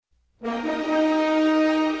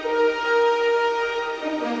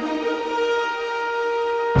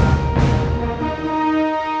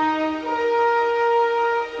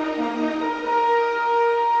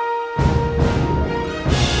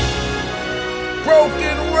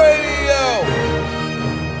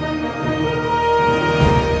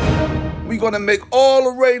gonna make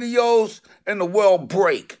all the radios in the world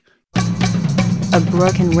break. A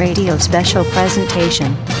Broken Radio special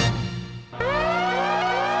presentation.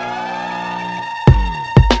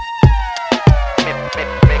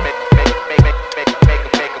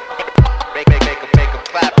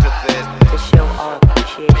 To show our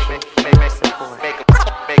appreciation for your support. Thank you, JD.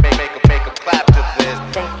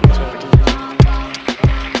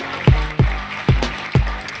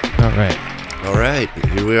 All right,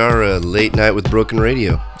 here we are, a late night with Broken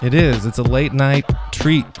Radio. It is. It's a late night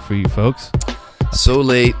treat for you folks. So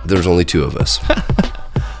late, there's only two of us.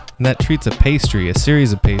 And that treat's a pastry, a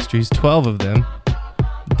series of pastries, 12 of them.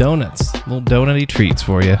 Donuts, little donutty treats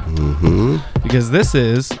for you. Mm-hmm. Because this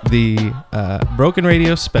is the Broken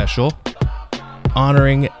Radio special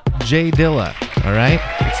honoring Jay Dilla, all right?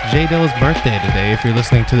 It's Jay Dilla's birthday today if you're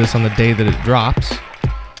listening to this on the day that it drops,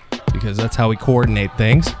 because that's how we coordinate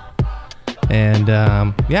things. And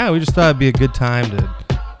yeah, we just thought it'd be a good time to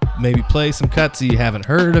maybe play some cuts that you haven't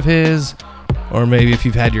heard of his, or maybe if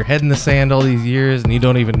you've had your head in the sand all these years and you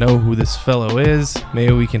don't even know who this fellow is,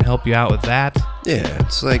 maybe we can help you out with that. Yeah,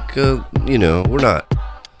 it's like, we're not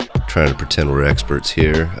trying to pretend we're experts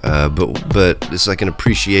here, but it's like an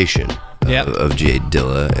appreciation of Jay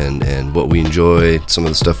Dilla and what we enjoy, some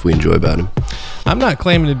of the stuff we enjoy about him. I'm not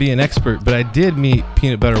claiming to be an expert, but I did meet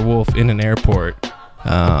Peanut Butter Wolf in an airport.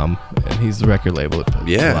 And he's the record label that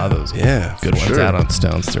puts a lot of those good ones out on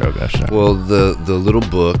Stone's Throw. Well, the little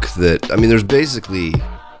book that, there's basically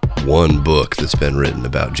one book that's been written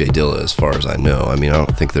about Jay Dilla as far as I know. I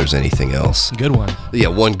don't think there's anything else. Good one. Yeah,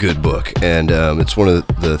 one good book. And it's one of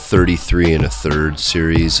the 33 1/3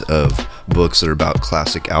 series of books that are about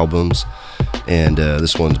classic albums. And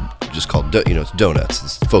this one's just called, it's Donuts.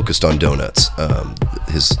 It's focused on Donuts,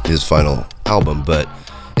 his final album. But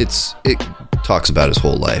it talks about his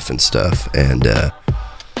whole life and stuff. And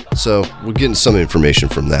so we're getting some information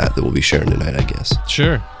from that we'll be sharing tonight, I guess.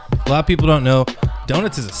 Sure. A lot of people don't know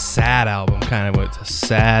Donuts is a sad album, kind of. It's a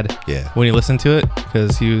sad when you listen to it,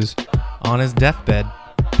 because he was on his deathbed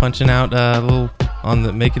punching out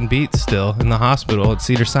making beats still in the hospital at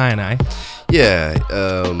Cedars-Sinai.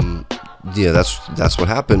 That's what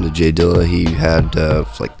happened to Jay Dilla. He had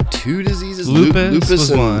like two diseases,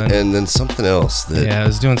 lupus and then something else. It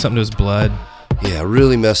was doing something to his blood. Yeah,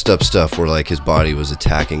 really messed up stuff where like his body was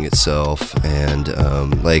attacking itself, and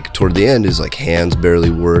like toward the end his like hands barely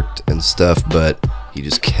worked and stuff, but he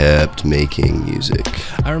just kept making music.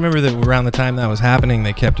 I remember that around the time that was happening,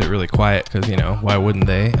 they kept it really quiet because, why wouldn't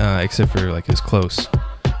they? Except for like his close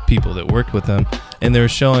people that worked with him, and they were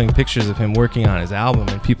showing pictures of him working on his album,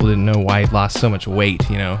 and people didn't know why he lost so much weight,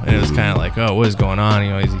 and it was kind of like, oh, what is going on?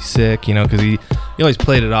 Is he sick? Because he always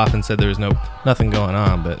played it off and said there was nothing going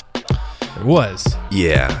on, but there was.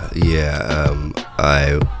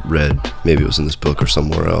 I read, maybe it was in this book or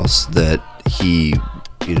somewhere else, that he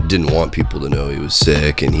didn't want people to know he was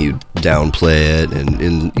sick, and he'd downplay it, and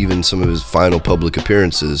in even some of his final public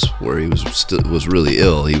appearances where he was really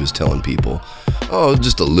ill, he was telling people, oh,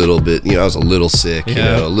 just a little bit, I was a little sick,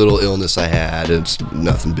 a little illness I had, it's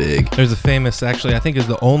nothing big. There's a famous, actually, I think it was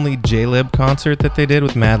the only J-Lib concert that they did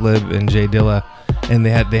with Madlib and Jay Dilla, and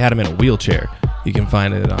they had him in a wheelchair. You can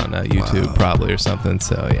find it on YouTube probably or something.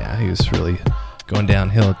 So yeah, he was really going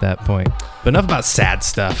downhill at that point. But enough about sad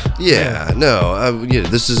stuff.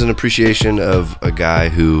 This is an appreciation of a guy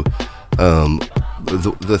who,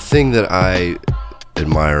 the thing that I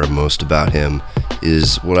admire most about him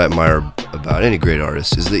is what I admire about any great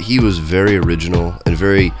artist is that he was very original and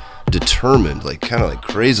very determined, like kind of like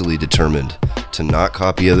crazily determined to not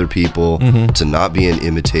copy other people, to not be an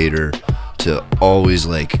imitator, to always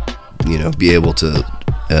be able to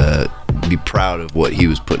be proud of what he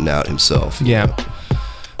was putting out himself.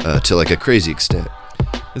 To like a crazy extent.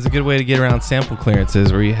 It's a good way to get around sample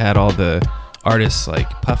clearances where you had all the artists like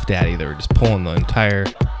Puff Daddy that were just pulling the entire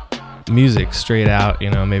music straight out,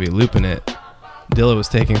 maybe looping it. Dilla was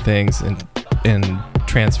taking things and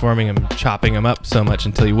transforming them, chopping them up so much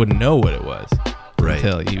until you wouldn't know what it was. Right.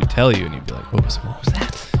 Until he would tell you and you'd be like, what was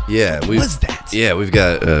that? Yeah, what was that? Yeah, we've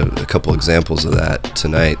got a couple examples of that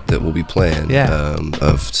tonight that we'll be playing.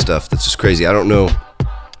 Of stuff that's just crazy. I don't know.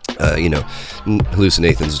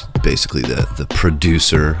 Hallucinathan's basically the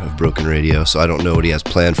producer of Broken Radio, so I don't know what he has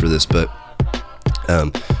planned for this, but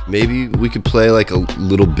maybe we could play like a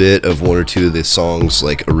little bit of one or two of the songs,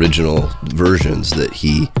 like original versions that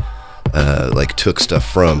he like took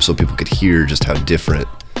stuff from, so people could hear just how different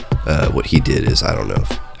what he did is. I don't know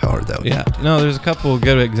how hard that would be. There's a couple of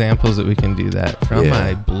good examples that we can do that from.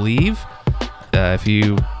 I believe if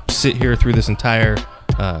you sit here through this entire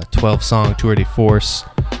 12-song tour de force,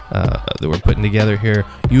 that we're putting together here.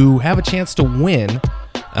 You have a chance to win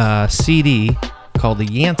a CD called the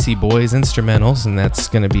Yancey Boys Instrumentals, and that's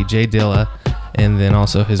going to be Jay Dilla and then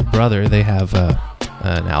also his brother. They have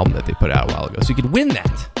an album that they put out a while ago, so you could win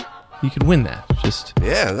that. Just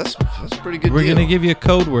that's pretty good. We're deal. gonna give you a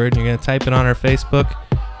code word, and you're gonna type it on our Facebook,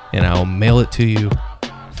 and I'll mail it to you,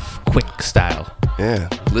 quick style. Yeah,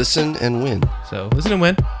 listen and win. So listen and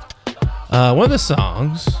win. One of the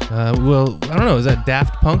songs, well, I don't know, is that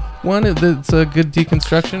Daft Punk one? That's a good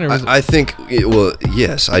deconstruction, or was I think,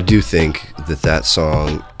 yes, I do think that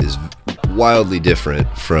song is wildly different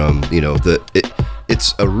from,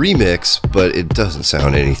 it's a remix, but it doesn't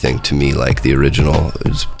sound anything to me like the original.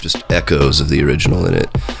 It's just echoes of the original in it.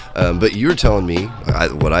 But you're telling me,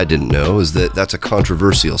 what I didn't know is that's a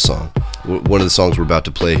controversial song. One of the songs we're about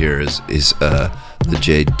to play here is the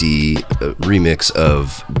JD remix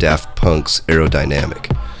of Daft Punk's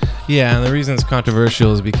Aerodynamic. Yeah, and the reason it's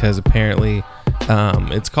controversial is because apparently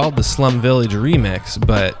it's called the Slum Village remix,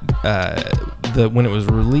 but when it was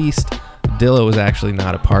released, Dilla was actually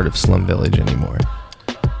not a part of Slum Village anymore.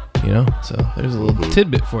 So there's a little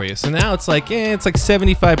tidbit for you. So now it's like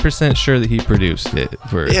 75% sure that he produced it.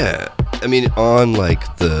 I mean, on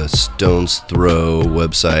like the Stone's Throw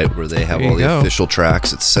website where they have all the official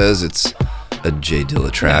tracks, it says it's a Jay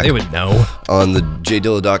Dilla track. Yeah, they would know. On the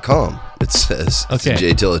JDilla.com, it says it's a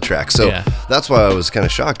Jay Dilla track. So that's why I was kind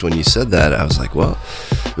of shocked when you said that. I was like, well,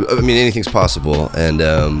 I mean, anything's possible, and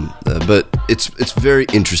but it's very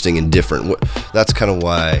interesting and different. That's kind of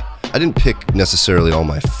why I didn't pick necessarily all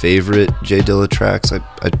my favorite Jay Dilla tracks. I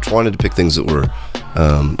wanted to pick things that were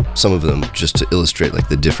some of them just to illustrate like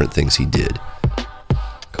the different things he did.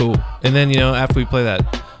 Cool. And then after we play that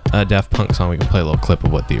Daft Punk song, we can play a little clip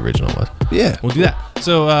of what the original was. Yeah, we'll do that.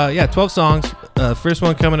 So 12 songs. First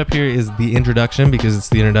one coming up here is the introduction, because it's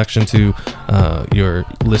the introduction to your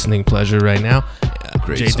listening pleasure right now.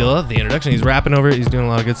 Great Jay song. Dilla, the introduction. He's rapping over it. He's doing a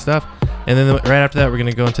lot of good stuff. And then right after that, we're going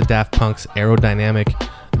to go into Daft Punk's Aerodynamic,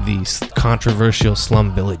 the controversial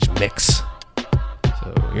Slum Village mix.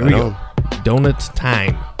 So here we go. Donuts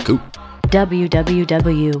time. Cool.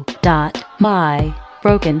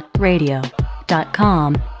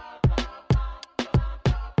 www.mybrokenradio.com.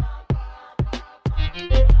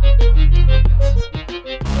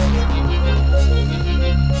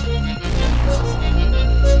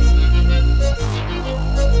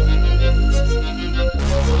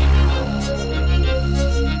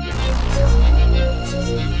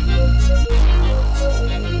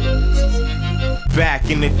 Back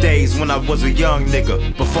in the days when I was a young nigga,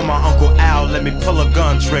 before my Uncle Al let me pull a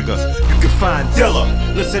gun trigger, you can find Dilla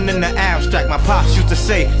listening to abstract. My pops used to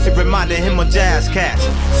say it reminded him of jazz cats.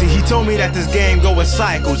 See, he told me that this game go in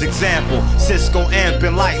cycles. Example, Cisco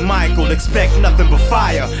amping like Michael. Expect nothing but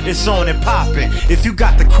fire, it's on and popping. If you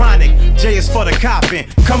got the chronic, J is for the copping.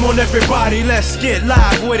 Come on everybody, let's get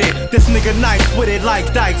live with it. This nigga nice with it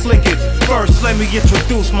like Dykes lick it. First, let me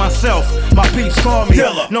introduce myself. My peeps call me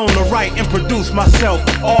Dilla, known to write and produce myself.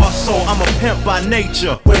 Also, I'm a pimp by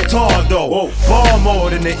nature, with tall though. Ball more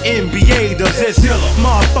than the NBA does. It's Dilla.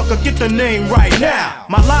 Motherfucker, get the name right now.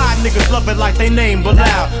 My live niggas love it like they name but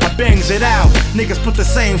loud. I bangs it out. Niggas put the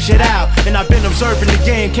same shit out. And I've been observing the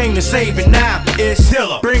game, came to save it now. It's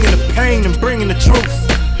Dilla, bringing the pain and bringing the truth.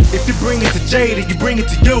 If you bring it to Jay, then you bring it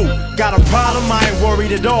to you. Got a problem, I ain't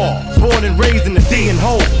worried at all. Born and raised in the D and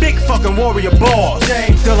Ho, big fucking warrior boss.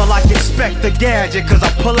 Jay Dilla like Inspector Gadget, cause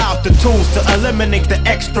I pull out the tools to eliminate the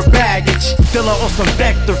extra baggage. Dilla on some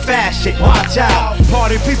vector fashion, watch out.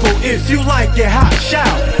 Party people, if you like it hot,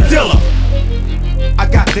 shout Dilla. I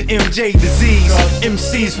got the MJ disease.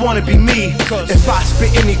 MCs wanna be me. If I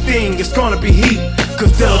spit anything, it's gonna be heat.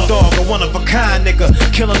 Cause Dilla dog, a one of a kind nigga.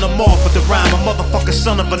 Killing them off with the rhyme, a motherfucker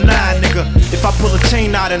son of a nine nigga. If I pull a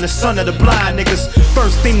chain out in the sun of the blind niggas,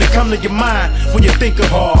 first thing to come to your mind when you think of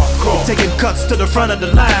hardcore, taking cuts to the front of the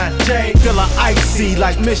line. Jay Dilla icy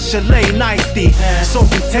like Miss Chalet Nicey. So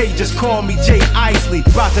contagious, call me Jay Isley.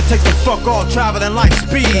 About to take the fuck off, traveling like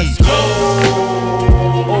speed.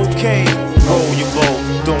 Okay, roll your boat,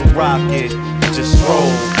 don't rock it, just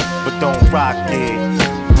roll, but don't rock it.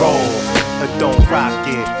 Roll, but don't rock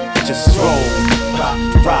it, just roll,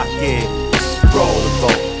 rock it, just roll the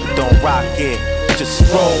boat, but don't rock it, just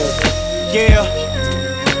roll. Yeah,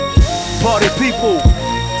 party people,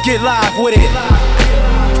 get live with it.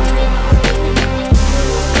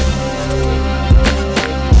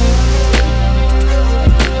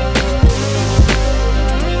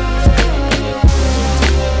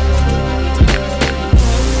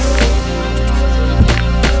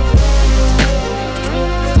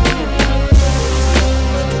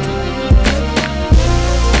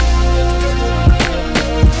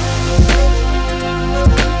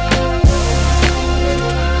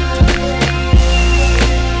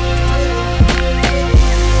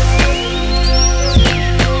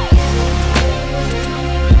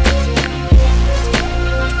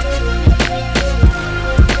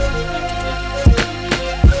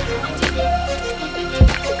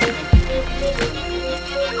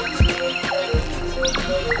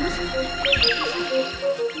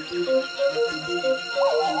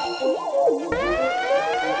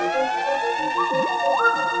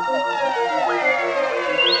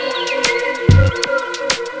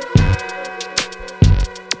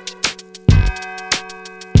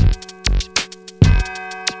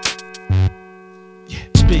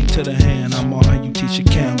 Speak to the hand, I'm R.U.T.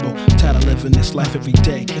 Campbell. Tired of living this life every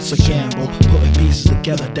day, it's a gamble. Putting pieces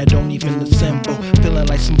together that don't even assemble. Feeling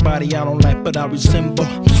like somebody I don't like but I resemble.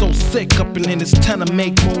 I'm so sick up and in, it's time to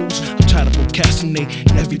make moves. I'm trying to procrastinate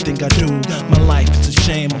in everything I do. My life is a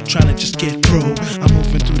shame, I'm trying to just get through. I'm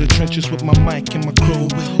moving through the trenches with my mic and my crew.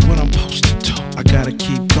 What I'm supposed to do, I gotta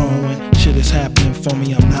keep going. Shit is happening for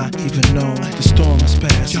me, I'm not even knowing. The storm is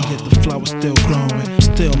past, and yet the flower's still growing.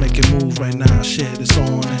 Still making moves right now, shit is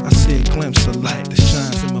on. I see a glimpse of light that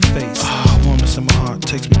shines in my face. Warmness in my heart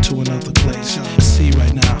takes me to another place. I see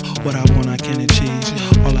right now what I want I can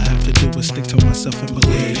achieve. All I have to do is stick to myself and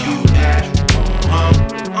believe. To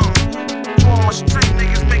all my street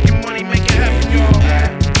niggas making money, make it happen, y'all.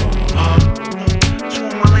 To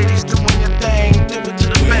all my ladies doing your thing, do it to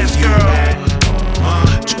the best, girl.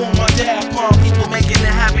 To all my dad punk people making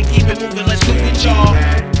it happen, keep it moving, let's do it, y'all.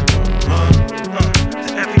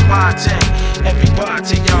 To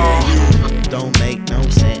everybody, y'all. Don't make no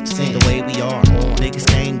sense in the way we are. Niggas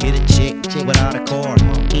can't get a chick without a car.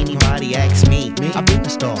 Anybody ask me, I've been a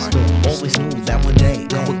star. Always knew that one day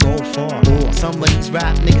I would go far. Some of these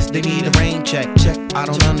rap niggas, they need a rain check. I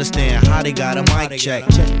don't understand how they got a mic check.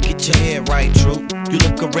 Get your head right, true. You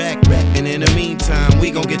look correct. And in the meantime,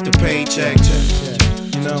 we gon' get the paycheck.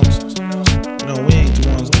 You know, we ain't the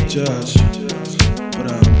ones to judge.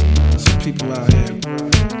 But some people out here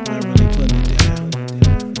ain't really putting it down.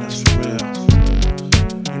 That's for real.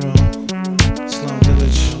 You know, Slum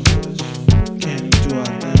Village, can you do our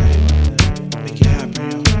thing? Make it happen,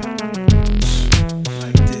 yo.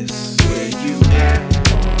 Like this. Where you at?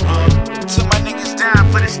 So my niggas down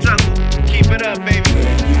for the struggle. Keep it up, baby.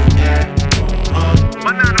 Where you at?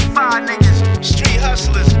 My 9 to 5 niggas, street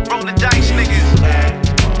hustlers, roll the dice niggas.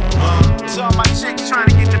 To all my chicks trying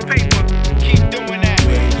to get the paper, keep doing that.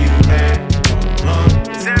 Where you at?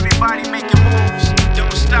 To everybody making moves,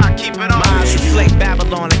 don't stop, keep it on. Minds reflect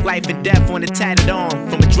Babylon like life and death on a tattered arm.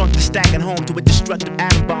 From a drunk to stacking home to a destructive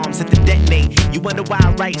atom bombs that the detonate. You wonder why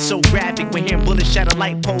I write so graphic when hearing bullets shatter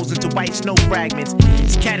light poles into white snow fragments.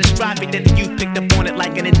 It's catastrophic that the youth picked up on it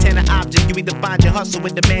like an antenna object. You either find your hustle or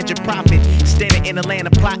demand your profit. Standing in the land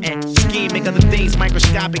of plotting, scheming other things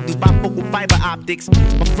microscopic through bifocal fiber optics.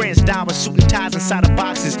 My friends die with suit and ties inside of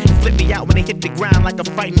boxes. Flip me out when they hit the ground like a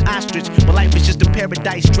frightened ostrich. My life is just a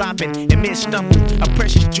paradise dropping. And men stumble, a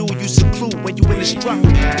precious jewel you seclude when you in the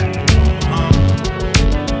struggle.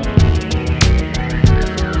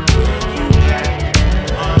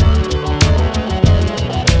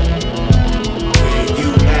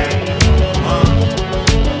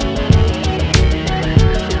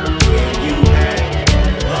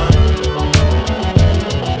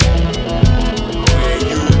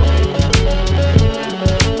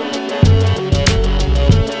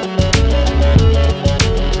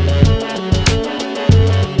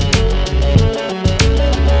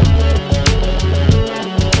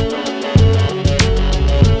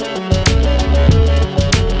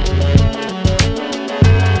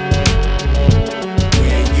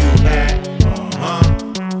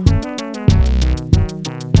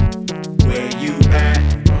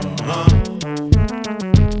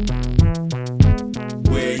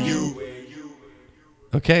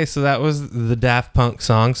 Okay, so that was the Daft Punk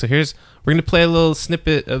song. So we're gonna play a little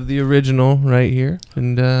snippet of the original right here,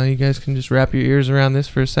 and you guys can just wrap your ears around this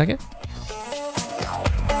for a second.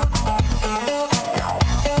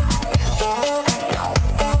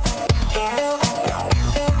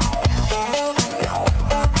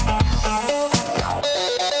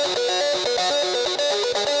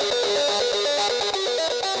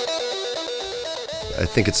 I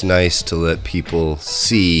think it's nice to let people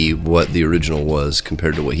see what the original was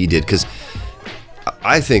compared to what he did, because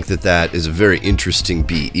I think that is a very interesting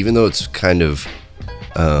beat, even though it's kind of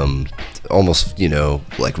almost,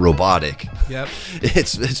 like robotic. Yep.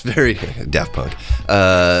 It's very Daft Punk.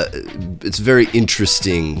 It's very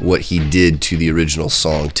interesting what he did to the original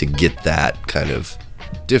song to get that kind of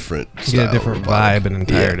different style. Yeah, a different vibe, an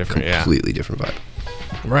entire different, completely different vibe.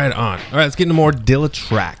 Right on. All right, let's get into more Dilla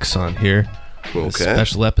tracks on here. Okay.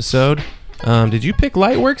 Special episode. Did you pick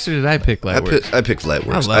Lightworks or did I pick Lightworks? I picked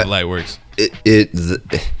Lightworks. I love Lightworks. It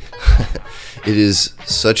is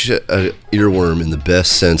such a earworm in the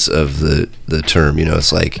best sense of the term.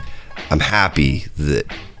 It's like I'm happy that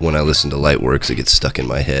when I listen to Lightworks, it gets stuck in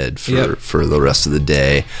my head for the rest of the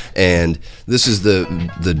day. And this is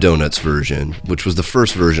the Donuts version, which was the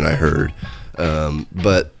first version I heard.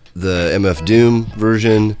 But the MF Doom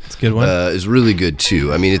version it's a good one. Is really good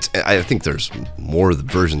too. I mean, I think there's more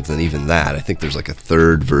versions than even that. I think there's like a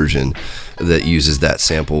third version that uses that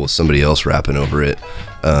sample with somebody else rapping over it.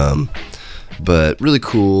 But really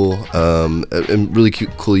cool, and really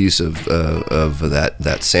cool use of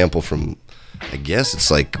that sample from, I guess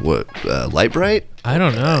it's like what, Light Bright? I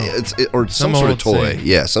don't know. Or some sort of toy. thing.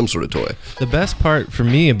 Yeah, some sort of toy. The best part for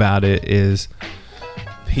me about it is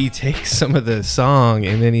he takes some of the song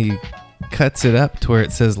and then he cuts it up to where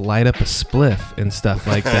it says light up a spliff and stuff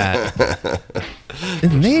like that. The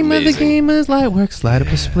name of the game is Lightworks, light up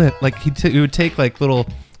a spliff. Like he would take like little,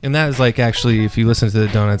 and that is like actually, if you listen to the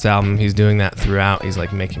Donuts album, he's doing that throughout. He's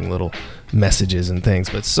like making little messages and things,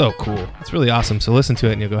 but it's so cool. It's really awesome. So listen to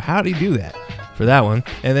it and you'll go, how did he do that for that one?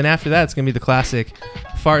 And then after that, it's going to be the classic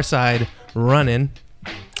Farside Runnin',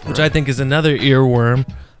 which I think is another earworm.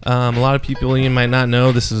 A lot of people, you might not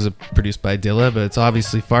know, this is produced by Dilla, but it's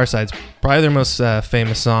obviously Farside's probably their most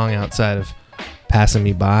famous song outside of Passing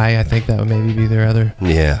Me By. I think that would maybe be their other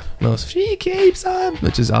most. She keeps on,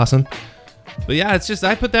 which is awesome. But yeah, it's just,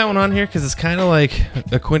 I put that one on here because it's kind of like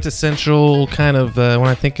a quintessential kind of, when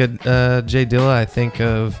I think of Jay Dilla, I think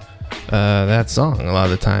of that song a lot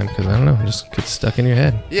of the time because, I don't know, it just gets stuck in your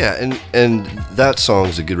head. Yeah, and that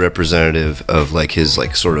song's a good representative of like his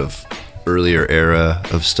like sort of earlier era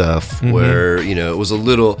of stuff where, you know, it was a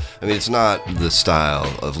little, I mean, it's not the style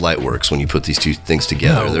of Lightworks when you put these two things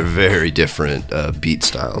together. No. They're very different beat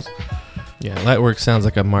styles. Yeah, Lightworks sounds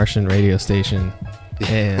like a Martian radio station,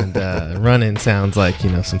 and Runnin' sounds like,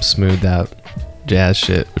 you know, some smoothed out jazz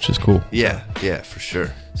shit, which is cool. Yeah, for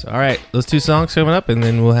sure. So, all right, those two songs coming up, and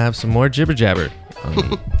then we'll have some more jibber jabber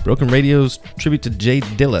on Broken Radio's tribute to Jay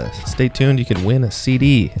Dilla. Stay tuned, you can win a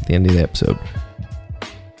CD at the end of the episode.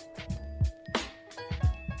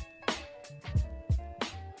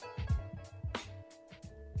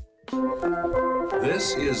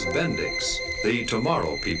 This is Bendix, the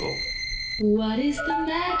Tomorrow People. What is the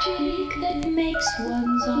magic that makes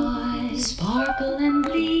one's eyes sparkle and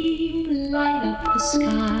gleam, light up the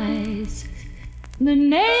skies? The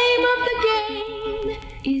name of the game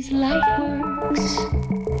is Lightworks.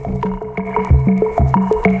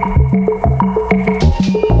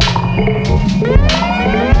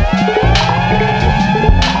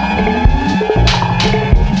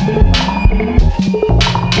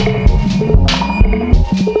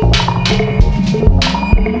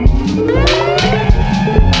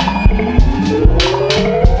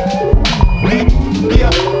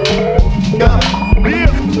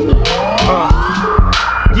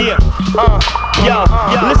 Yo,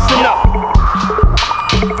 listen up.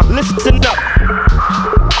 Listen up.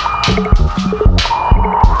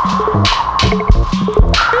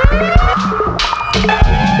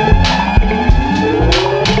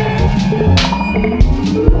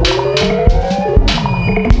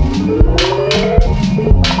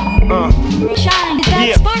 Shine, is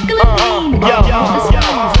that sparkling beam?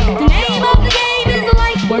 The name of the game is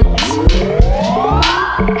Lightworks.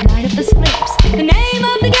 Light up the slips. The name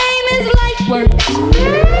of the game is Lightworks.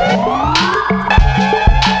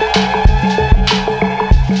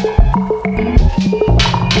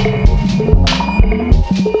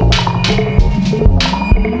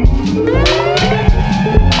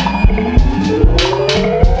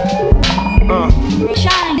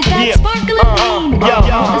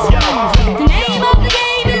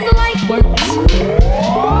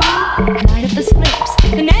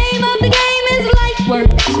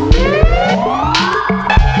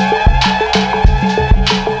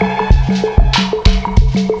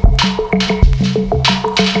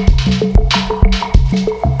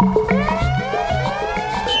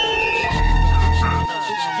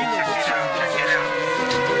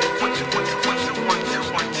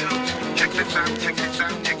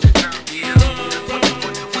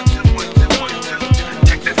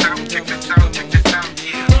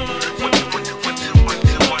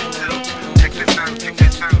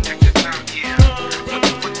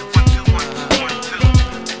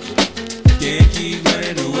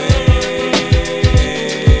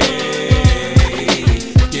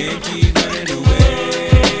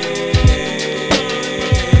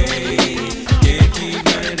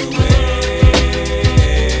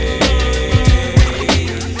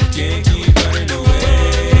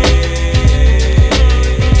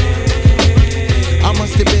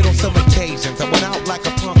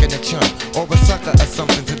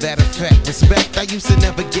 to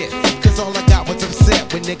never get. Cause all I got was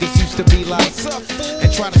upset when niggas used to be like,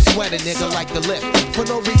 and try to sweat a nigga like the lip. For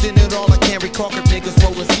no reason at all, I can't recall if niggas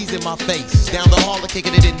rolling C's in my face. Down the hall,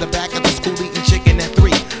 kicking it in the back of the school, eating chicken at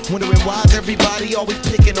 3. Wondering why's everybody always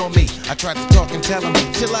picking on me. I tried to talk and tell them,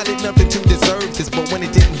 chill, I did nothing to deserve this. But when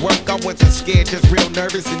it didn't work, I wasn't scared, just real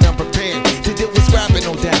nervous and unprepared to deal with scrapping,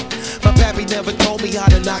 no doubt. My pappy never told me how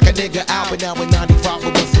to knock a nigga out. But now in 95, I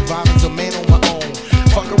was surviving, a man on my own.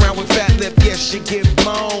 Fuck around with fat lip, yes, shit get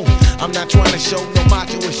blown. I'm not trying to show no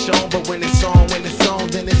macho is shown, but when it's on, then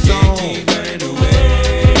it's on. Can't keep running away.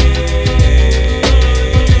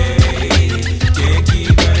 Can't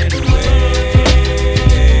keep running away.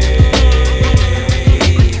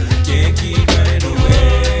 Can't keep running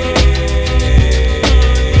away.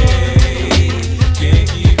 Can't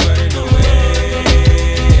keep running away.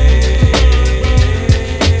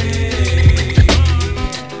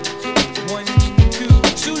 One, two,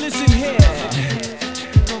 so listen here.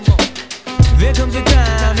 Come on. There comes a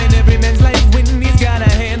time in every man's life when he's gotta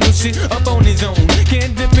handle shit up on his own.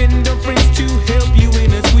 Can't depend on friends to help you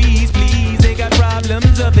in a squeeze, please. They got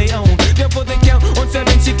problems of their own. Therefore they count on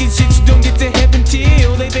 7 chicken shits. Don't get to heaven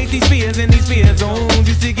till they face these fears and these fear zones.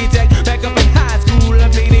 Used to get jacked back up in high school. I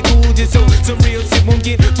played it cool just so some real shit won't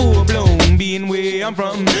get full blown. Being where I'm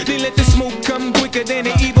from, they let the smoke come quicker than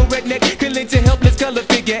an evil redneck can lynch a helpless color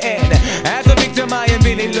figure. And as a victim I am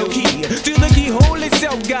really low key. Till the keyhole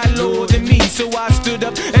itself got lower than me. So I stood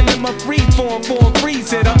up and let my free form free.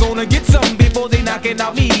 Said I'm gonna get something before they knocking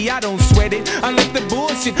out me. I don't sweat it, I let the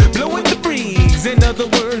bullshit blow in the breeze. In other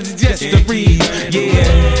words, just a breeze,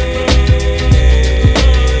 yeah.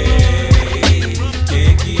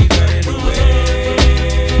 Can't keep running away.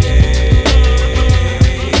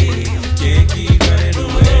 Can't keep running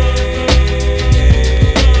away.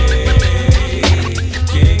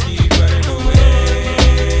 Can't keep running away.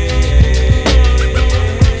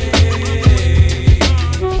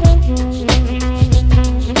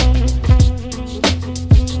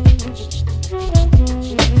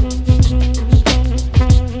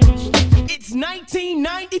 It's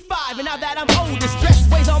 1995, and now that I'm older, stress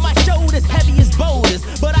weighs on my shoulders, heavy as boulders.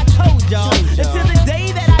 But I told y'all, until the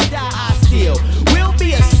day that I die, I still will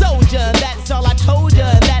be a soldier. And that's all I told ya,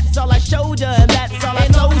 and that's all I showed ya, and that's all I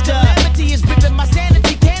told ya. Calamity is ripping my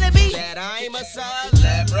sanity, can it be? That I'm a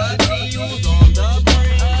celebrity who's on the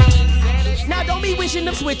brink. Now don't be wishing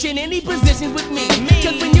of switching any positions with me.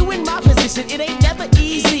 Cause when you in my position, it ain't never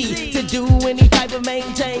easy to do any type of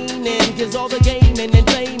maintaining. Cause all the gaming and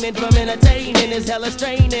claiming from entertaining is hella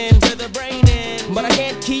straining to the brain. But I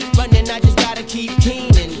can't keep running, I just gotta keep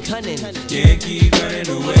keen and cunning. Can't keep running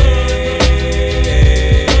away.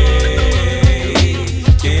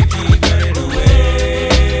 Can't keep running away.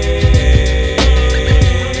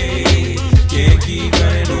 Can't keep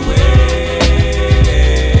running away.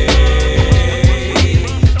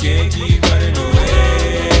 Can't keep running away. Can't keep running away.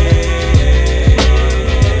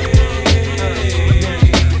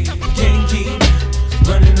 Can't keep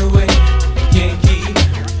running away. Can't keep running away. Can't keep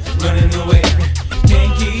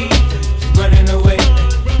running away.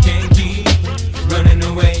 Can't keep running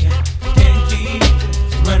away. Can't keep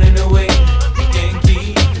running away. Can't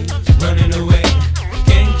keep running away.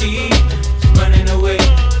 Can't keep running away.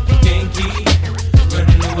 Can't keep running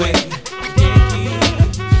away. Can't keep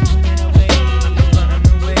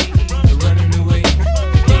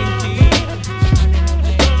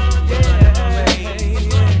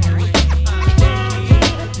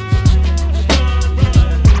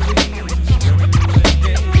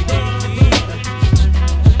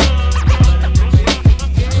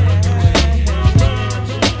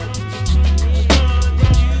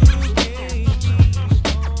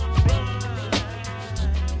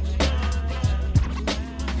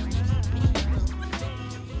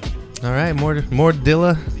All right, more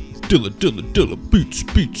Dilla. Dilla,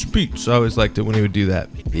 beats. I always liked it when he would do that.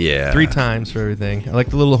 Yeah. 3 times for everything. I like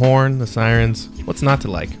the little horn, the sirens. What's not to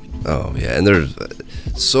like? Oh, yeah. And there's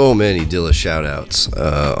so many Dilla shout-outs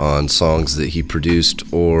on songs that he produced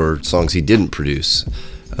or songs he didn't produce.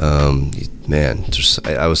 Man,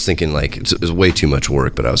 I was thinking like it was way too much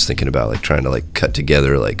work, but I was thinking about like trying to like cut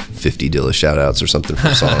together like 50 Dilla shout-outs or something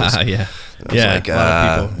from songs. Yeah. And I was like, a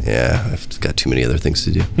lot of people. Yeah, I've got too many other things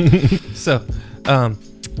to do. So,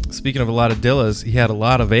 speaking of a lot of Dillas, he had a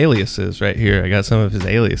lot of aliases right here. I got some of his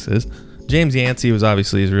aliases. James Yancey was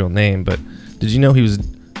obviously his real name, but did you know he was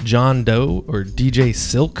John Doe or DJ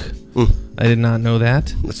Silk? I did not know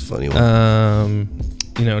that. That's a funny one.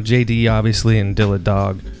 JD obviously and Dilla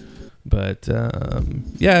Dog. But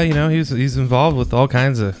he's involved with all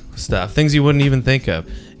kinds of stuff, things you wouldn't even think of.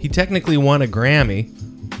 He technically won a Grammy,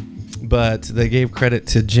 but they gave credit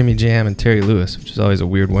to Jimmy Jam and Terry Lewis, which is always a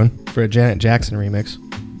weird one, for a Janet Jackson remix.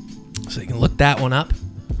 So you can look that one up.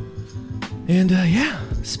 And yeah,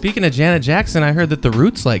 speaking of Janet Jackson, I heard that the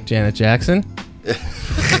Roots like Janet Jackson.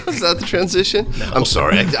 Is that the transition? No. I'm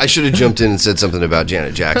sorry. I should have jumped in and said something about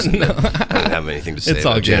Janet Jackson. No. I didn't have anything to say it's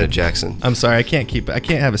all about good. Janet Jackson. I'm sorry. I can't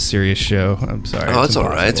have a serious show. I'm sorry. Oh, it's all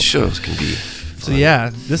right. The shows can be So yeah,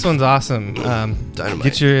 this one's awesome. Dynamite.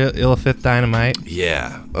 Get your Illithid Dynamite.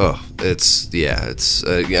 Yeah. Oh, it's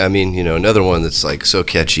I mean, you know, another one that's like so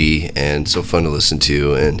catchy and so fun to listen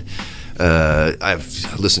to, and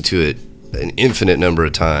I've listened to it an infinite number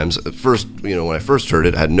of times. At first, you know, when I first heard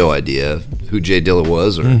it, I had no idea who Jay Dilla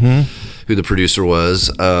was or who the producer was.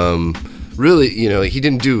 Really, you know, he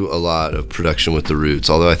didn't do a lot of production with the Roots,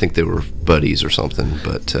 although I think they were buddies or something.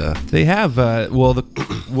 But they have,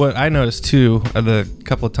 what I noticed too, the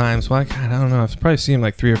couple of times, well, I don't know, I've probably seen him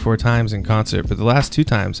like 3 or 4 times in concert, but the last 2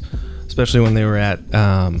 times, especially when they were at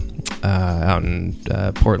out in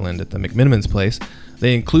Portland at the McMinimans place,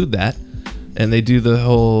 they include that. And they do the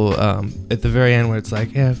whole, at the very end where it's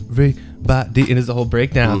like, everybody, and it's the whole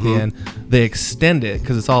breakdown at the end. They extend it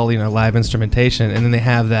because it's all, you know, live instrumentation. And then they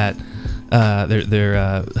have that,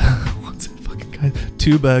 their what's it fucking guy?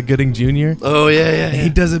 Tuba Gooding Jr. Oh, yeah. He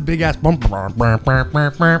does a big ass bump, while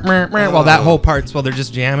that whole part's while they're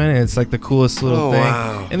just jamming. And it's like the coolest little thing.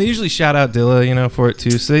 Wow. And they usually shout out Dilla, you know, for it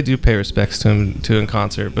too. So they do pay respects to him too in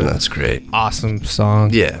concert. But that's great. Awesome song.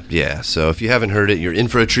 Yeah. So if you haven't heard it, you're in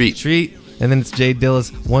for a treat. And then it's Jay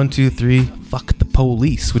Dilla's 1, 2, 3, fuck the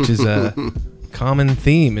police, which is a common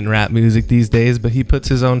theme in rap music these days, but he puts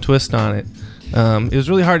his own twist on it. It was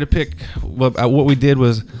really hard to pick. What we did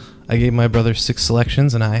was I gave my brother 6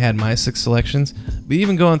 selections, and I had my 6 selections. But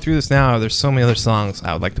even going through this now, there's so many other songs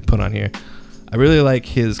I would like to put on here. I really like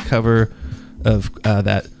his cover of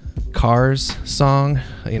that Cars song,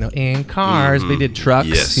 you know, in Cars. They did Trucks.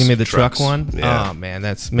 Yes, he made the Trucks. Truck one. Yeah. Oh man,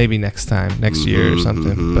 that's maybe next year or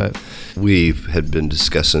something. But we had been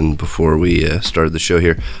discussing before we started the show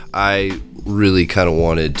here. I really kind of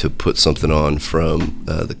wanted to put something on from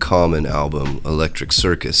the Common album, Electric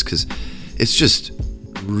Circus, because it's just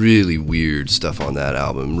really weird stuff on that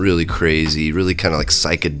album. Really crazy, really kind of like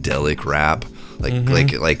psychedelic rap.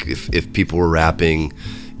 Like if people were rapping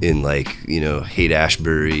in, like, you know,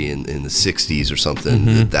 Haight-Ashbury in the 60s or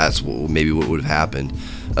something, that's maybe what would have happened.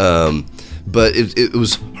 But it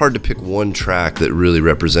was hard to pick one track that really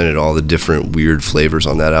represented all the different weird flavors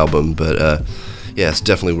on that album. But yeah, it's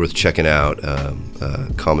definitely worth checking out,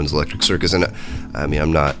 Common's Electric Circus. And I mean,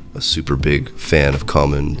 I'm not a super big fan of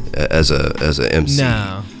Common as a MC.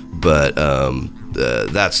 No. But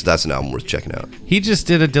that's an album worth checking out. He just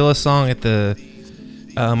did a Dilla song at the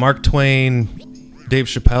Mark Twain Dave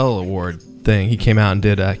Chappelle Award thing. He came out and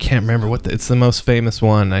did, I can't remember it's the most famous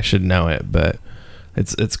one. I should know it, but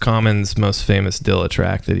it's Common's most famous Dilla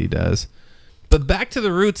track that he does. But back to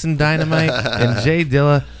the Roots and Dynamite and Jay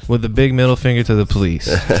Dilla with the big middle finger to the police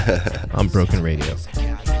on Broken Radio.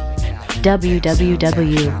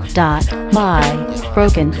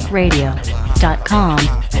 www.mybrokenradio.com.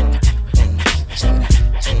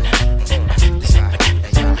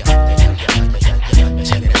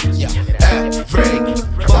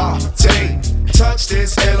 Touch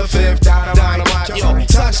this elephant dynamite. Yo,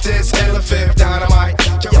 touch this elephant dynamite.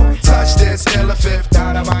 Yo, touch this elephant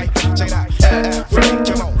dynamite. Check it out.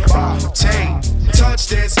 Come on, touch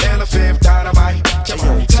this elephant dynamite. Come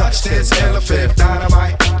on, touch this elephant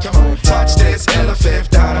dynamite. Come on, touch this elephant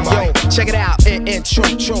dynamite. Yo, check it out. Intro,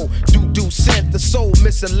 do synth, the soul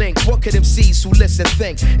missing link. What could MCs who listen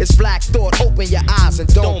think? It's Black Thought. Open your eyes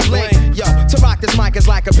and don't blink. Yo, to rock this mic is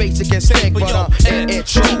like a basic instinct, but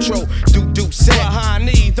intro, do synth. Behind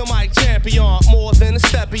me, the mic champion, more than a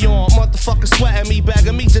stepion. Motherfucker sweating me,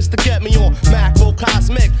 begging me just to get me on. Macro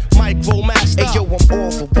cosmic, micro master. Hey yo, I'm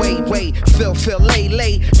all the way, feel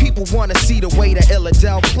lay. People wanna see the way that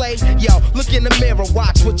Illadel play. Yo, look in the mirror,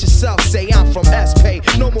 watch what yourself say. I'm from S-Pay,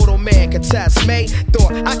 no mortal man can test me.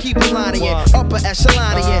 Thought I keep a line in, upper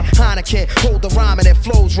echelon in. Heineken, hold the rhyming and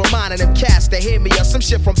flows, reminding them cats to hear me or some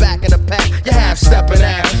shit from back in the pack. You half stepping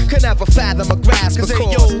ass, could never fathom a grasp. Cause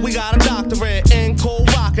hey yo, we got a doctorate in cold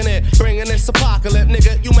rocking it, bringing this apocalypse,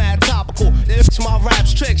 nigga. You mad topical? It's my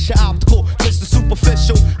rap's tricks, your optical, Mr.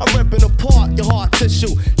 Superficial. I'm ripping apart your heart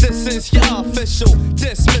tissue. This is your official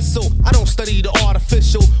dismissal. I don't study the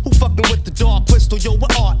artificial. Who fucking with the dark crystal? Yo,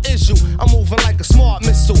 what art is you? I'm moving like a smart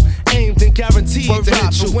missile, aimed and guaranteed need to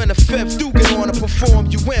hit you. When the fifth do get on to perform,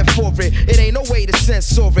 you in for it. It ain't no way to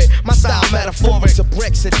censor it. My style metaphoric to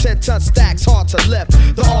bricks and 10-ton stacks, hard to lift.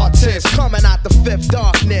 The artist coming out the fifth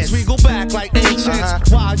darkness. We go back like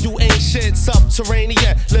ancients, while you ancient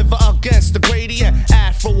subterranean, living against the gradient.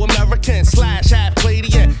 Afro-American / half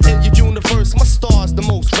Palladian. In your universe, my star's the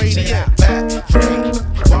most radiant.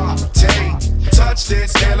 Touch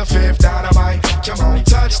this elephant dynamite. Come on,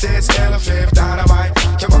 touch this elephant dynamite.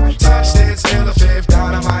 Come on, touch this elephant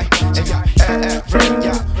dynamite. And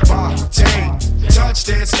touch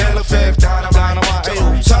this elephant dynamite. Come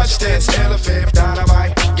on, touch this elephant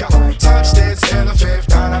dynamite. Come on, touch this elephant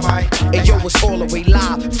dynamite. Hey yo, it's all the way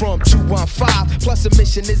live from 215. Plus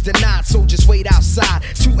admission is denied, so just wait outside.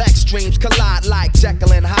 Two extremes collide like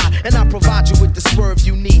Jekyll and Hyde, and I provide you with the swerve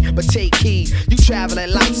you need. But take heed, you travel at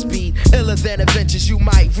light speed, iller than adventures you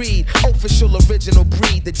might read. Official original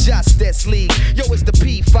breed, the Justice League. Yo, it's the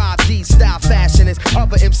P5D style fashionist.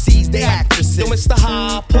 Other MCs, they actresses. Yo, Mr.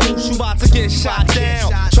 High Post, you about to get shot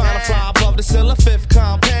down. Trying to fly above the Silla Fifth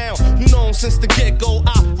compound. You know since the get-go,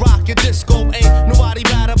 I rock your disco. Ain't nobody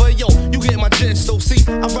better, but yo, you get my gist. So see,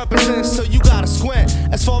 I represent, so you gotta squint.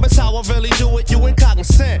 As far as how I really do it, you ain't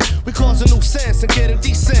cognizant. We cause a new sense and getting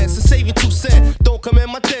decent. And save you 2 cents. Don't come in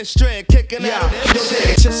my district, kicking out. Yo,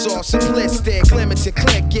 shit, just all simplistic, limited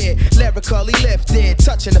click it, lyrically lifted,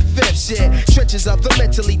 touching the fifth shit. Trenches of the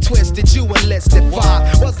mentally twisted, you enlisted.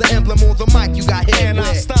 5 was the emblem on the mic you got hit and with.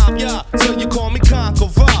 I stop ya, till you call me conqueror.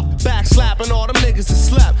 Back slapping all them niggas that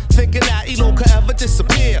slept, thinking that Elo could ever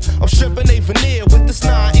disappear. I'm stripping a veneer with this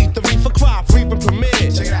 9E3 for crop, reaping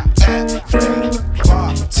premiere. Check it out.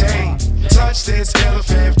 Touch this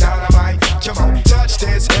elephant dynamite. Come on, touch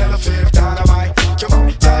this elephant dynamite. Come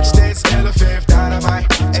on, touch this elephant dynamite.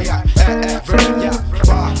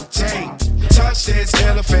 Touch this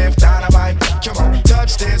elephant dynamite. Come on,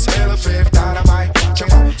 touch this elephant dynamite.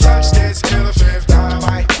 Come on, touch this elephant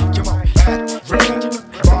dynamite. Come on,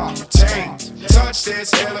 touch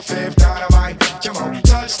this elephant dynamite. Come on,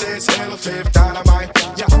 touch this elephant dynamite.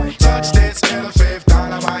 Yeah, touch this elephant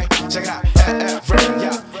dynamite. Check it out.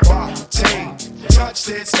 Touch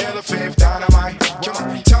this elephant dynamite. Come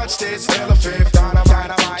on, touch this elephant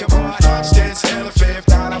dynamite. Come on, touch this elephant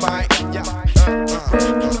dynamite. Yeah.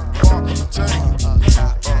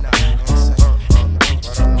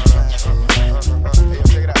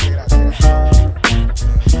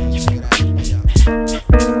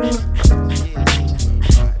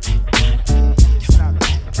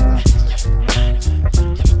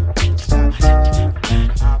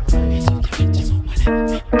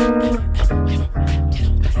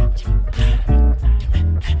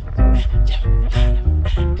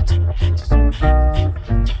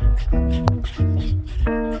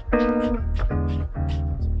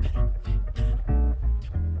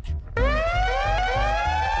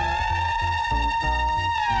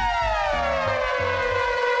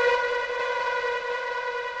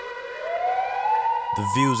 The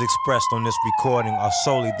views expressed on this recording are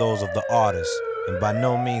solely those of the artist, and by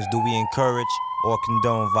no means do we encourage or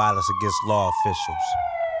condone violence against law officials.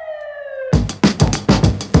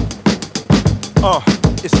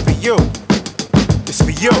 It's for you. It's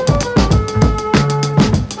for you.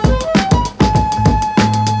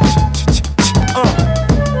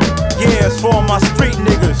 Yeah, it's for all my street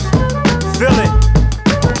niggas. Feel it.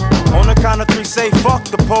 On the count of 3, say fuck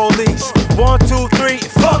the police. 1, 2, 3,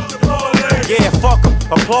 fuck the police. Yeah, fuck them.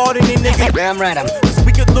 Applaud any nigga. Damn right, Cause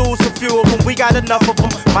we could lose a few of them. We got enough of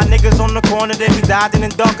them. My niggas on the corner, they be dodging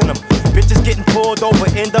and ducking them. Bitches getting pulled over,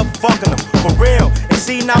 end up fucking them. For real. And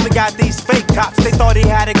see, now we got these fake cops. They thought he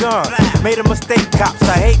had a gun. Made a mistake, cops.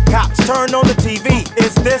 I hate cops. Turn on the TV.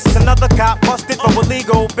 Is this another cop busted for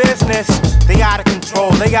illegal business? They out of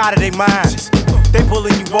control. They out of their minds. They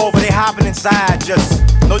pulling you over. They hopping inside. Just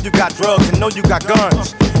know you got drugs and know you got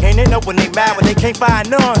guns. And they know when they mad when they can't find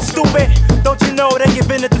none. Stupid. Don't you know they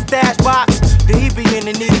give in at the stash box? The he be in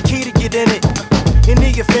and need a key to get in it.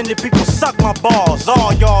 Any offended people suck my balls.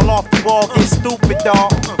 All y'all off the wall get stupid,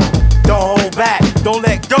 dawg. Don't hold back, don't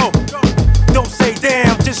let go. Don't say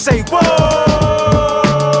damn, just say whoa.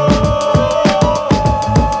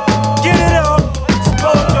 Get it up,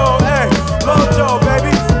 Mojo, hey, Mojo,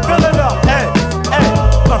 baby, fill it up, hey, hey.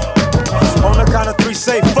 On the count of 3,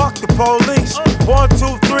 say fuck the police. 1,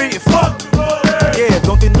 2, 3, fuck the police. Yeah,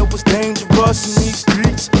 don't they know it's dangerous in these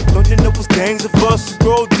streets? Don't you know it's gangs of us who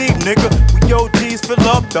grow deep, nigga? We OGs fill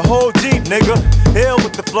up the whole Jeep, nigga. Ill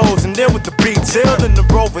with the flows and ill with the beats. Ill in the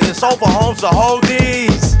Rover, it's over homes, the whole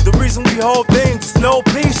D's. The reason we hold things is no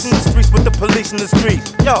peace in the streets with the police in the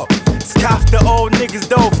streets. Yo, Scoff the old niggas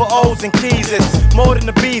though for O's and keys. It's more than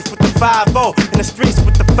the beef with the 5-0. In the streets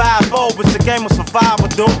with the 5-0. It's a game of survival,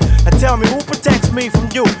 dude. Now tell me who protects me from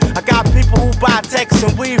you? I got people who buy texts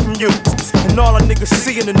and weed from you. And all the niggas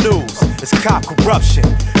see in the news is cop corruption.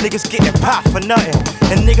 Niggas getting popped for nothing.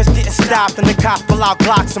 And niggas getting stopped and the cops pull out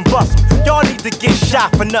Glocks and bust them. Y'all need to get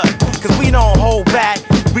shot for nothing. Cause we don't hold back,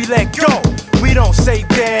 we let go. We don't say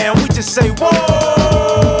damn, we just say whoa.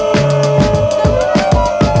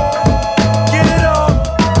 Get it up,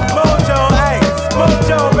 Mojo, hey,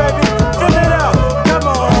 Mojo, baby, fill it up, come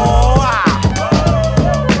on.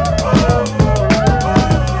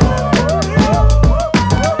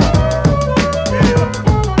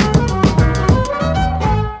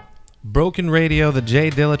 Broken Radio, the Jay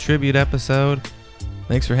Dilla tribute episode.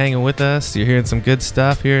 Thanks for hanging with us. You're hearing some good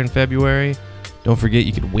stuff here in February. Don't forget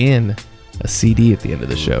you could win a CD at the end of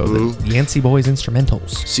the show. The Yancey Boys instrumentals.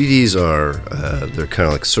 CDs are they're kind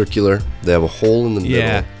of like circular. They have a hole in the middle.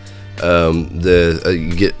 Yeah.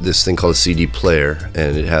 You get this thing called a CD player,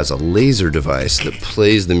 and it has a laser device that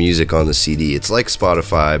plays the music on the CD. It's like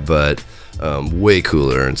Spotify, but way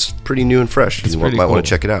cooler, and it's pretty new and fresh. You might want to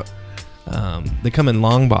check it out. They come in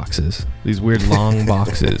long boxes. These weird long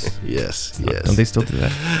boxes. Yes. Don't they still do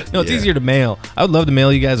that? No, it's easier to mail. I would love to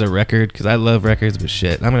mail you guys a record because I love records, but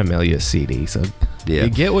shit, I'm going to mail you a CD. So you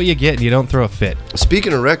get what you get and you don't throw a fit.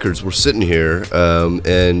 Speaking of records, we're sitting here,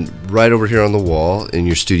 and right over here on the wall in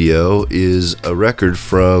your studio is a record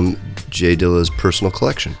from Jay Dilla's personal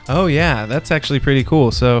collection. Oh, yeah. That's actually pretty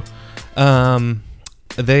cool. So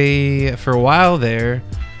they, for a while there,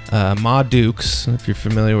 Ma Dukes, if you're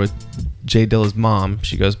familiar with Jay Dilla's mom,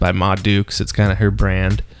 she goes by Ma Dukes. It's kind of her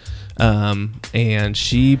brand. And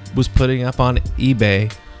she was putting up on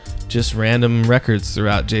eBay just random records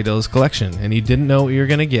throughout Jay Dilla's collection. And you didn't know what you were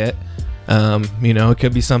going to get. It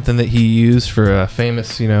could be something that he used for a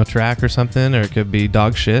famous, track or something, or it could be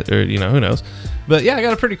dog shit, or, who knows. But yeah, I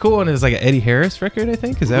got a pretty cool one. It's like an Eddie Harris record, I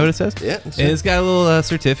think. Is that what it says? Yeah. And it's got a little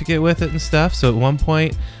certificate with it and stuff. So at one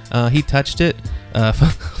point, he touched it.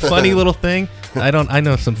 Funny little thing. I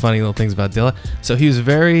know some funny little things about Dilla. So he was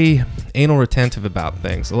very anal retentive about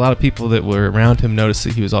things. A lot of people that were around him noticed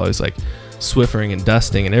that he was always like swiffering and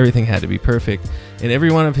dusting, and everything had to be perfect. And every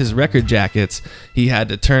one of his record jackets, he had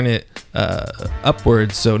to turn it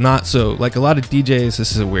upwards. So not so like a lot of DJs.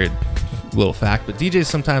 This is a weird little fact, but DJs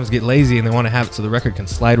sometimes get lazy and they want to have it so the record can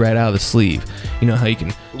slide right out of the sleeve. You know how you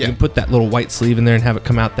can put that little white sleeve in there and have it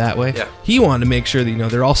come out that way? Yeah. He wanted to make sure that,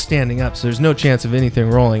 they're all standing up, so there's no chance of anything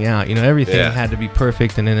rolling out. Everything had to be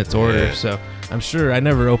perfect and in its order. Yeah. So I'm sure, I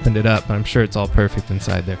never opened it up, but I'm sure it's all perfect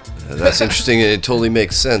inside there. That's interesting, and it totally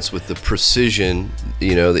makes sense with the precision,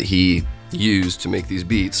 that he used to make these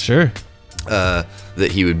beats. Sure.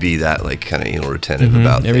 That he would be that, like, kind of anal retentive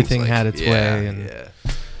about everything things. had its way. And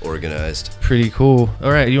organized. Pretty cool.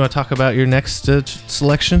 All right, you want to talk about your next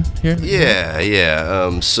selection here? Yeah.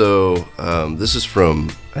 This is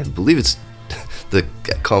from, I believe it's the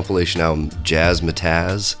compilation album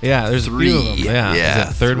Jazzmatazz. Yeah, there's 3. A few of them. Yeah. Is that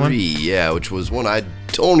the third 3, one? Yeah, which was one I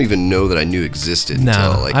don't even know that I knew existed.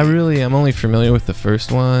 No, until, I'm only familiar with the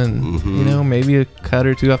first one. Mm-hmm. Maybe a cut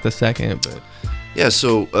or two off the second, but yeah.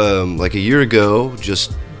 So like a year ago,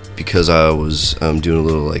 just because I was doing a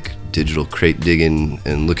little like digital crate digging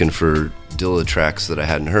and looking for Dilla tracks that I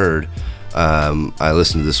hadn't heard, I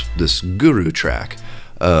listened to this Guru track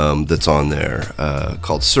that's on there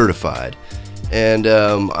called Certified, and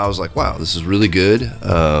I was like, wow, this is really good.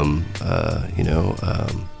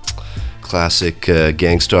 Classic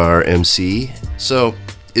Gangstar MC. So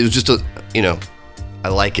it was just I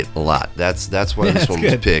like it a lot. That's why this one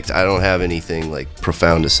was picked. I don't have anything like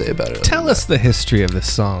profound to say about it. Tell us the history of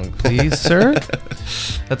this song, please, sir.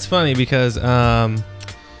 That's funny because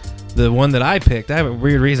the one that I picked, I have a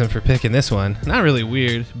weird reason for picking this one. Not really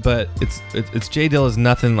weird, but it's Jay Dilla's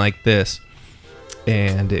Nothing Like This,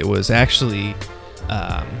 and it was actually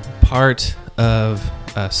part of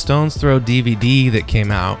a Stones Throw DVD that came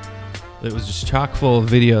out. It was just chock full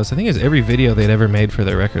of videos. I think it was every video they'd ever made for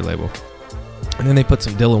their record label. And then they put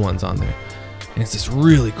some Dilla ones on there. And it's this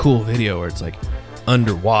really cool video where it's like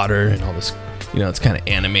underwater and all this, it's kind of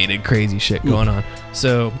animated, crazy shit going on.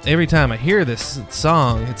 So every time I hear this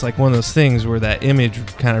song, it's like one of those things where that image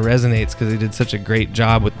kind of resonates because they did such a great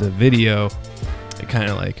job with the video. It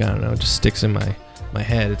kind of like, I don't know, just sticks in my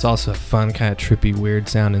head. It's also a fun, kind of trippy, weird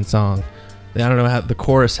sounding song. I don't know how the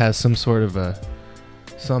chorus has some sort of a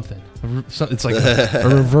something. It's like a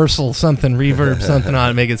reversal, something, reverb, something on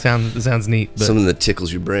it, make it sounds neat. But something that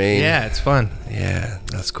tickles your brain. Yeah, it's fun. Yeah,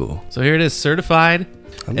 that's cool. So here it is, Certified,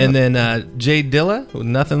 and then Jay Dilla with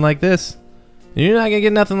Nothing Like This. You're not gonna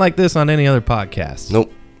get nothing like this on any other podcast.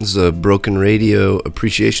 Nope. This is a Broken Radio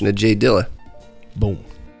appreciation of Jay Dilla. Boom.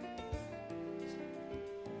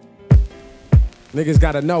 Niggas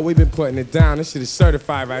gotta know we been putting it down. This shit is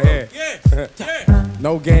certified right here.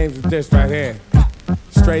 No games with this right here.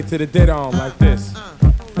 Straight to the did-on like this.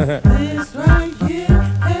 This right here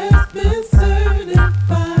has been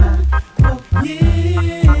certified for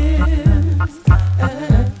years.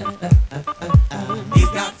 He's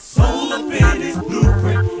got soul up in his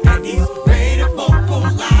blueprint, and he's ready to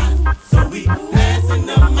vocalize. So we passing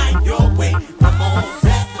the mic your way. Come on,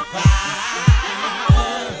 testify.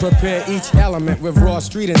 Prepare each element with raw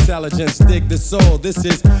street intelligence. Dig the soul, this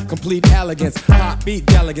is complete elegance. Hot beat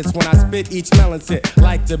delegates when I spit each melon's hit.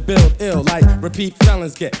 Like to build ill, like repeat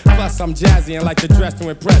felons get. Plus I'm jazzy and like to dress to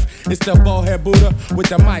impress. It's the bowhead Buddha with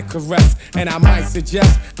the mic caress. And I might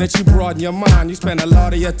suggest that you broaden your mind. You spend a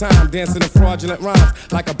lot of your time dancing to fraudulent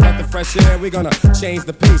rhymes. Like a breath of fresh air, we're gonna change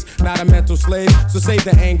the pace. Not a mental slave, so save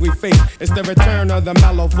the angry face. It's the return of the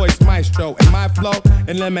mellow voice maestro. And my flow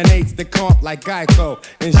eliminates the comp like Geico.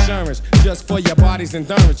 Insurance, just for your body's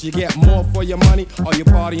endurance. You get more for your money or your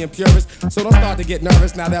party and purists. So don't start to get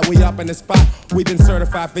nervous now that we up in the spot. We've been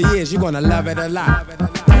certified for years, you're gonna love it a lot.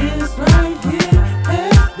 This right here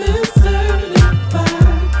has been certified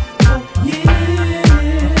for years.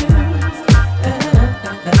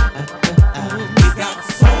 He's got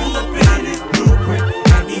soul up in his blueprint,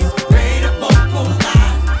 and he's ready to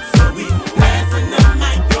vocalize. So we passing the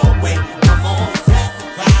mic your way. Come on,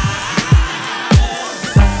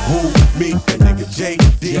 Who, me, that nigga JD.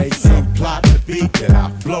 Supply the beat that I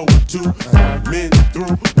flow to. I'm in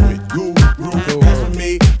through with guru. As for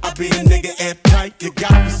me, I be a nigga airtight. You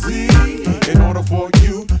got to see, in order for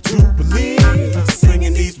you to believe,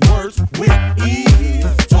 singing these words with ease.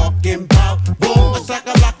 Talking about boom, a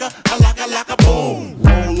shaka-laka, a laka-laka, boom.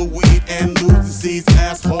 Roll a weed and lose the seeds,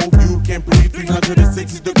 asshole. You can breathe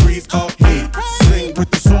 360 degrees of heat. Sing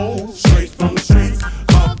with the soul, straight from the streets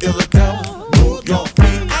of Philadelphia. Move your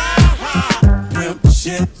feet. Pimp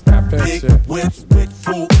shit, big whips with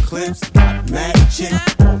full clips. Got mad shit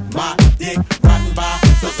on my dick, riding by,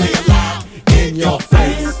 so say it loud in your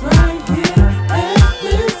face. This right here has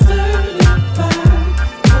been certified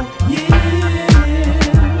for years.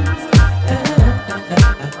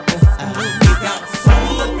 He's got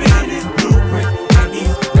soul up in his blueprint, and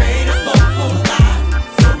he's ready to vocalize.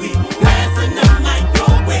 So we passing the mic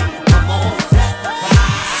your way. Come on, testify.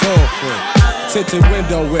 Soulful, tinted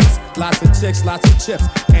window whips. Lots of chicks, lots of chips.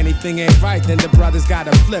 Anything ain't right, then the brothers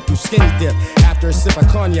gotta flip. You skinny dip after a sip of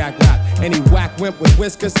cognac rap. Any whack wimp with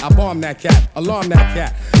whiskers, I bomb that cat, alarm that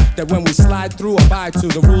cat. That when we slide through, abide to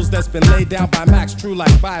the rules that's been laid down by Max. True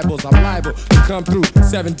like Bibles, I'm liable to come through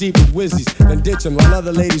 7 deep with whizzies, then ditch 'em while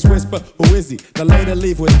other ladies whisper, who is he? Then later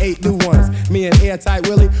leave with 8 new ones. Me and Airtight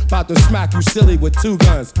Willie about to smack you silly with 2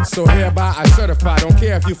 guns. So hereby I certify, don't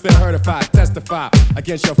care if you feel hurtified, testify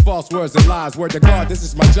against your false words and lies. Word to God, this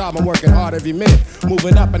is my job, I'm working hard every minute.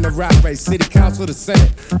 Moving up in the rap race, city council to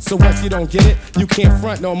senate. So once you don't get it, you can't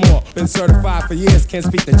front no more. Been certified for years, can't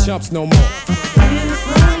speak to chumps no more.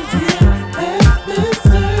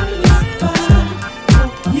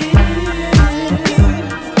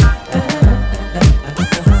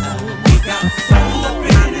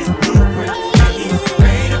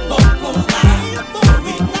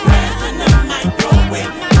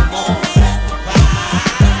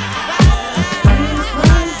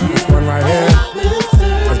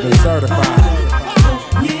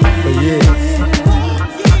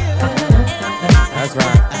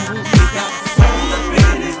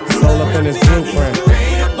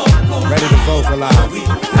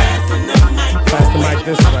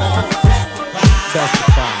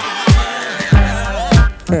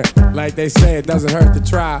 Like they say, it doesn't hurt to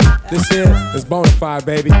try. This here is bona fide,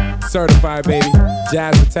 baby. Certified, baby.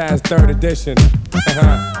 Jazzatazz 3rd edition.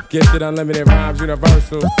 Gifted unlimited rhymes,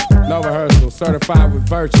 universal. No rehearsal, certified with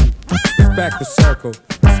virtue. Respect the circle.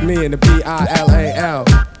 It's me and the B-I-L-A-L.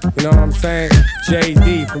 You know what I'm saying?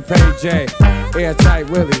 J.D. from Page J. Airtight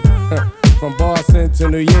Willie. From Boston to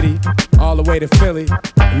New Yiddy, all the way to Philly.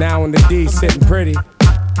 Now in the D, sitting pretty.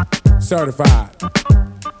 Certified.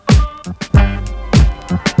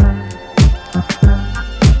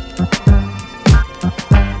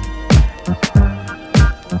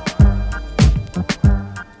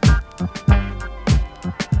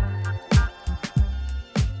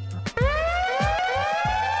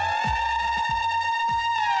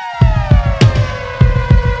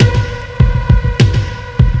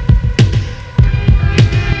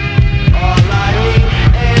 All I need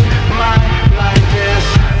in my life is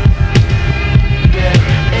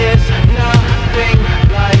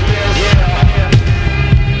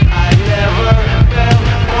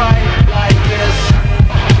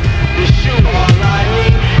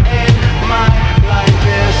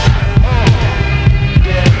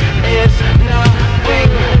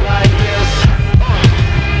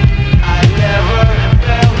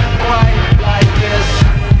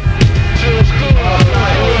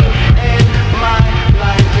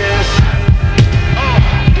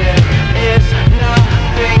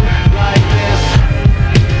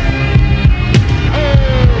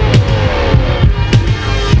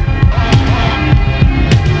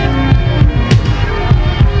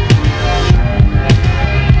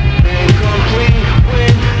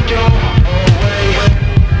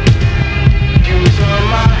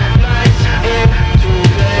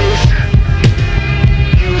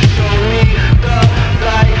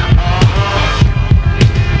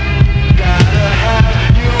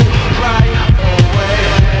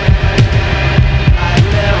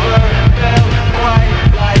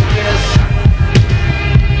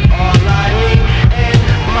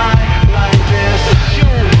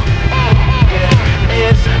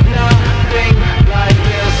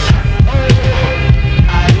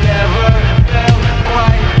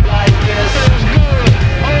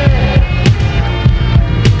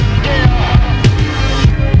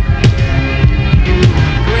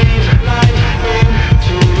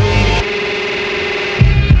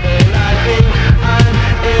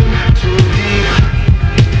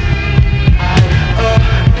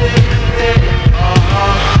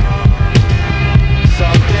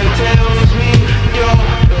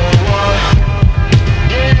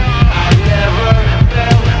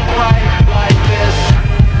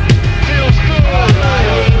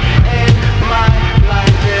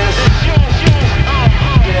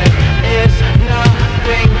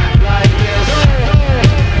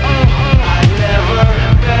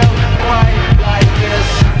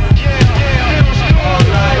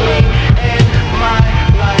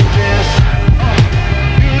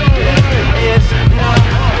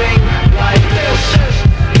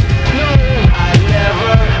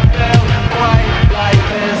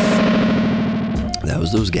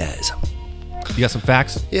knows those guys. You got some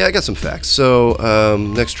facts? Yeah, I got some facts. So,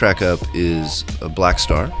 next track up is Black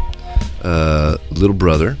Star, Little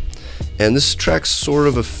Brother. And this track's sort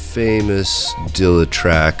of a famous Dilla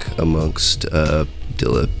track amongst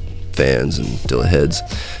Dilla fans and Dilla heads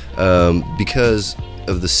because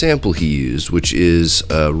of the sample he used, which is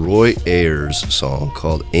Roy Ayers' song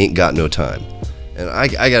called Ain't Got No Time. And I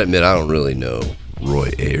gotta admit, I don't really know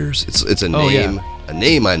Roy Ayers. It's a name, a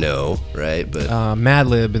name I know, right? But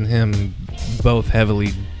Madlib and him both heavily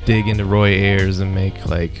dig into Roy Ayers and make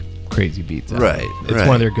like crazy beats. Right, It's right.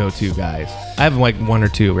 one of their go-to guys. I have like 1 or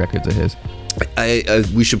 2 records of his.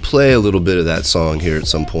 we should play a little bit of that song here at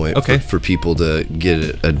some point for people to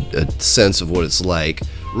get a sense of what it's like.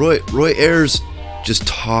 Roy Ayers just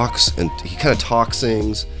talks, and he kind of talk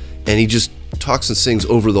sings, and he just talks and sings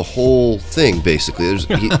over the whole thing basically.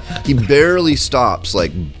 He barely stops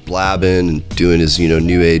like blabbing and doing his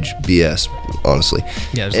new age BS, honestly.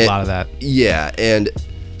 Yeah, there's a lot of that. Yeah, and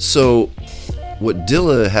so what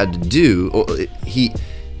Dilla had to do,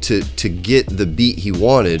 to get the beat he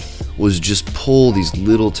wanted, was just pull these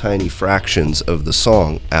little tiny fractions of the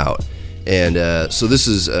song out. And so this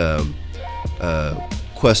is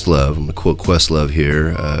Questlove. I'm gonna quote Questlove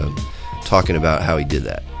here, talking about how he did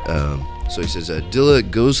that. So he says, Dilla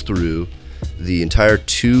goes through the entire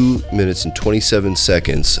 2 minutes and 27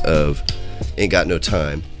 seconds of Ain't Got No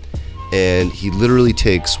Time, and he literally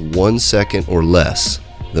takes 1 second or less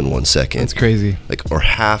than 1 second. That's crazy. Or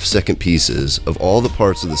half-second pieces of all the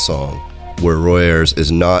parts of the song where Roy Ayers is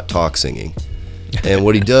not talk singing. And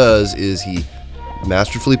what he does is he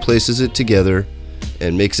masterfully places it together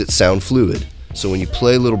and makes it sound fluid. So when you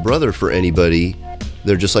play Little Brother for anybody,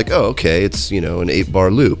 they're just like, oh, okay, it's, an 8-bar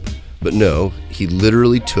loop. But no, he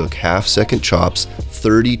literally took half-second chops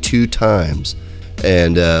 32 times.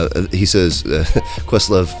 And he says,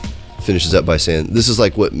 Questlove finishes up by saying, this is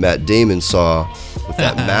like what Matt Damon saw with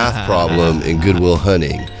that math problem in Good Will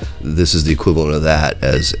Hunting. This is the equivalent of that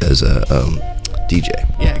as a DJ.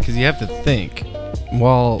 Yeah, because you have to think,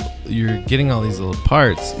 while you're getting all these little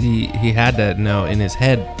parts, he had to know in his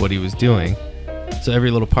head what he was doing. So every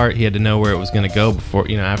little part he had to know where it was going to go before,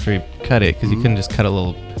 after he cut it, because he couldn't just cut a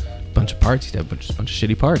little bunch of parts. He'd have a bunch of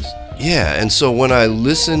shitty parts. Yeah, and so when I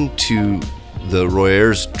listen to the Roy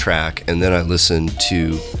Ayers track and then I listen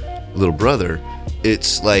to Little Brother,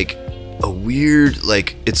 it's like a weird,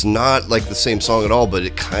 it's not like the same song at all, but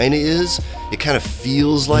it kind of is. It kind of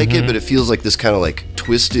feels like it, but it feels like this kind of like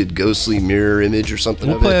twisted, ghostly mirror image or something.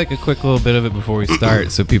 We'll play like a quick little bit of it before we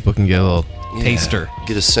start so people can get a little taster.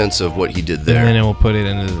 Get a sense of what he did there. And then we'll put it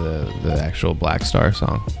into the actual Black Star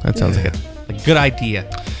song. That sounds like a good idea.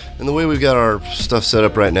 And the way we've got our stuff set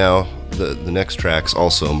up right now, the next track's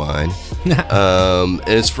also mine. And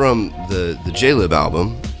it's from the J-Lib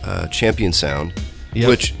album, Champion Sound,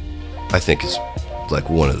 which I think is like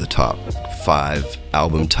one of the top 5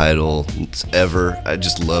 album titles ever. I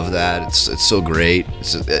just love that. It's so great.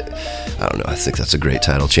 I don't know. I think that's a great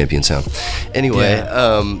title, Champion Sound. Anyway,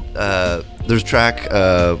 there's a track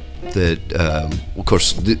that, of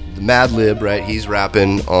course, the Madlib, right? He's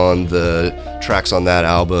rapping on the tracks on that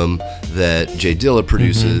album that Jay Dilla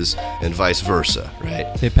produces, and vice versa,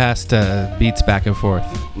 right? They passed beats back and forth.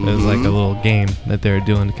 It was like a little game that they were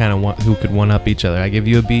doing to kind of who could one up each other. I give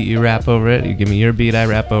you a beat, you rap over it. You give me your beat, I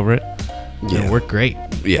rap over it. Yeah, it worked great.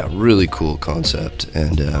 Yeah, really cool concept.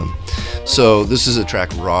 And so this is a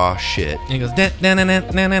track, Raw Shit. And he goes, I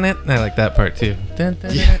like that part too.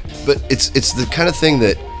 Yeah, but it's the kind of thing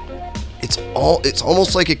that it's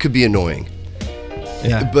almost like it could be annoying.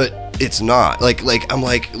 Yeah. But it's not. Like I'm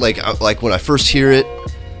like when I first hear it,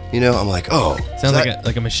 I'm like, oh. Sounds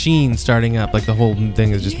like a machine starting up, like the whole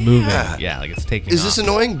thing is just moving. Yeah, like it's taking Is this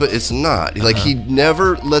annoying? But it's not. Like he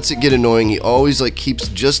never lets it get annoying. He always keeps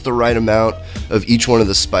just the right amount of each one of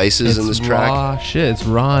the spices in this track. Raw shit. It's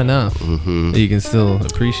raw enough that you can still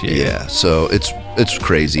appreciate it. Yeah, so it's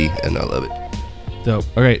crazy and I love it. Dope.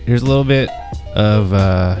 All right, here's a little bit of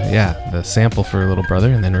the sample for Little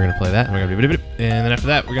Brother, and then we're gonna play that, and then after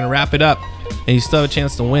that we're gonna wrap it up, and you still have a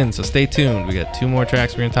chance to win, so stay tuned. We got 2 more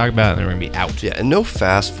tracks we're gonna talk about, and then we're gonna be out. Yeah, and no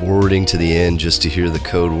fast forwarding to the end just to hear the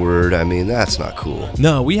code word. I mean, that's not cool.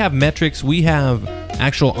 No, we have metrics. We have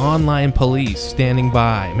actual online police standing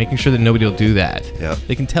by, making sure that nobody will do that. Yeah,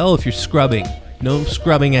 they can tell if you're scrubbing. No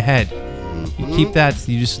scrubbing ahead. You keep that.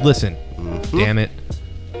 You just listen. Damn it.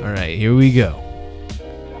 All right, here we go.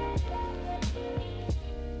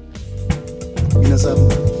 You know something?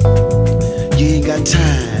 You ain't got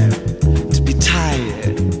time to be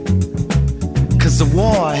tired, 'cause the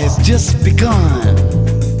war has just begun.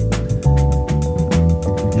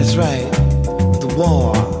 That's right, the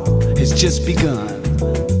war has just begun.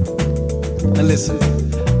 Now listen,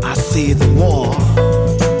 I see the war.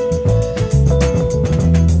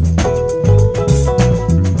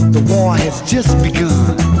 The war has just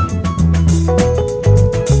begun.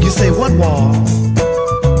 You say, what war?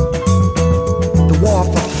 The war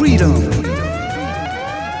for freedom.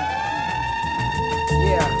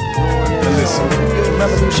 Yeah. Listen.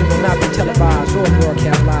 Revolution will not be televised or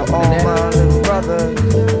broadcast live on the net. My little brother.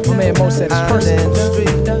 My man Mo said it's personal. You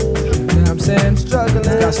know what I'm saying? Struggling.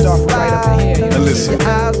 Gotta start from right up in here. You know? Listen. Your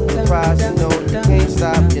eyes will cry, you know you can't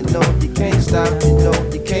stop, you know you can't stop, you know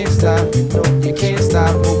you can't stop, you know you can't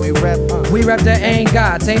stop what we rap. We rep the ain't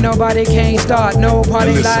gods, ain't nobody can't start no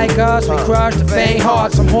party like us. We crush the faint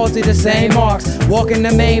hearts, some halsey the same marks. Walking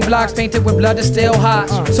the main blocks, painted with blood that's still hot.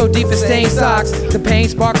 So deep it stains socks. The pain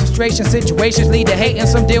sparks frustration, situations lead to hate, and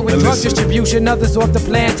some deal with drug distribution. Others off the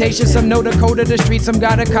plantation, some know the code of the street, some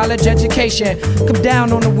got a college education. Come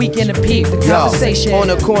down on the weekend and peep the conversation. On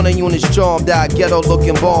the corner, units stormed out, ghetto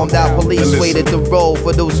looking bombed out. Police waited the road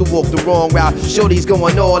for those who walked the wrong route. Shorties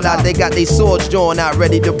going all out, they got their swords drawn out,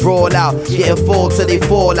 ready to brawl out. Getting full till they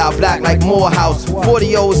fall out, black like Morehouse.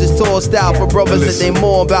 40O's is tossed out for brothers that they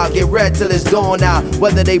mourn about. Get red till it's dawn out,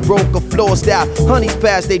 whether they broke or flossed out. Honeys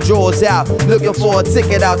pass they drawers out, looking for a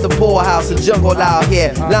ticket out the poorhouse. A jungle out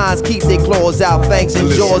here, lions keep their claws out, fangs and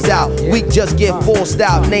jaws out. Weak just get forced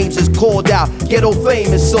out, names is called out. Ghetto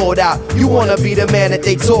fame is sold out. You wanna be the man that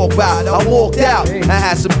they talk about. I walked out, I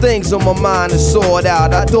had some things on my mind to sort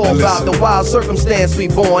out. I thought about the wild circumstance we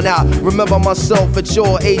born out. Remember myself at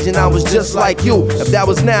your age and I was just like you. If that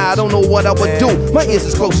was now, I don't know what I would do. My ears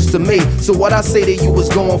is closest to me, so what I say to you was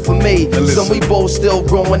going for me. Some we both still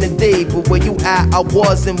growing today, but where you at, I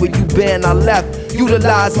was, and where you been, I left.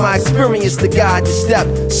 Utilize my experience to guide your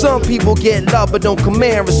step. Some people get love but don't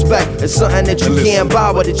command respect. It's something that you can't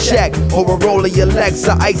buy with a check or a roll of your legs,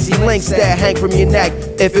 or icy links that hang from your neck.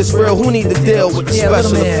 If it's real, who need to deal with the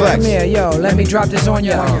special effects? Come here, yo, let me drop this on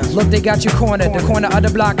ya. Look, they got you cornered. The corner of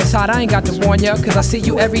the block is hot. I ain't got to warn ya, cause I see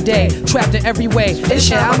you every day, trapped in every way. It's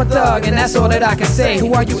shit, I'm a thug, and that's all that I can say.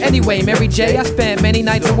 Who are you anyway, Mary J? I spent many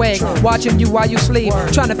nights awake, watching you while you sleep,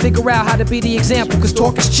 trying to figure out how to be the example, cause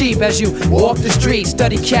talk is cheap as you walk the street.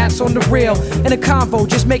 Study cats on the real. In a convo,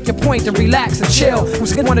 just make your point and relax and chill.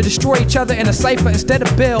 Who's gonna wanna destroy each other in a cipher instead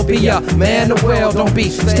of bill? Be a man of will, don't be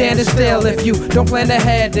standing still. If you don't plan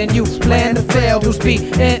ahead, then you plan to fail. Dudes be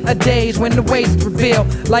in a daze when the ways reveal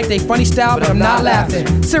like they funny style, but I'm not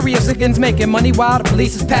laughing. Serious against making money while the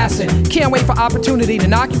police is passing. Can't wait for opportunity to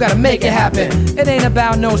knock, you gotta make it happen. It ain't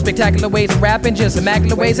about no spectacular ways of rapping, just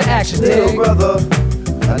immaculate ways of action. Little brother,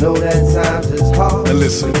 I know that times is hard.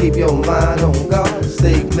 Listen. Keep your mind on God,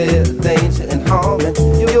 stay clear of danger and harm, and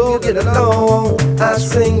you'll get along. I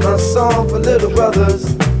sing my song for little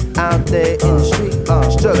brothers out there in the street,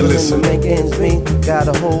 struggling to make ends meet.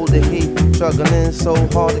 Gotta hold the heat, struggling so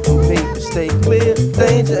hard to compete. But stay clear of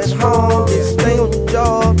danger and harm. Stay on your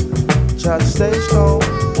job, try to stay strong.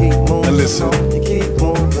 Keep moving on, you keep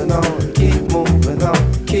moving on, you keep moving on,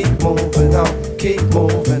 keep moving on, keep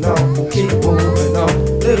moving on, keep moving on.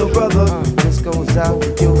 Little brother, this goes out to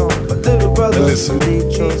you. But little brother,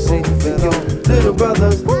 Detroit City for you. Little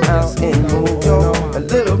brothers out in New York, and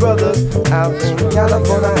little brothers out in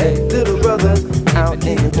California. Hey, little brothers out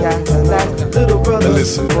in the Cadillac. Little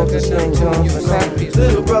brothers focusing on the night.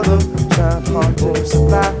 Little brother trying hard to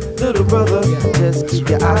supply. Little brother, just keep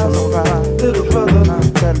your eyes on the prize. Little brother,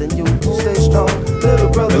 I'm telling you to stay strong. Little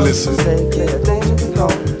brother, stay clear of danger and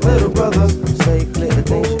harm. Little brother, stay clear of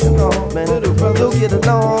danger and harm. Man, little brother, you'll get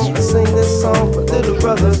along. I sing this song for little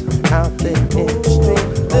brothers out there in the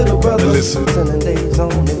street. Little brothers, spending days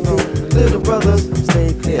on their feet. Little brothers,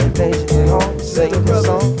 stay clear of danger and harm. Sing the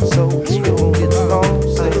song so we don't get along.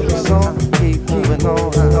 Sing the song, keep moving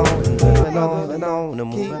on and on and moving on and on and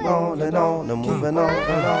moving on and on and moving on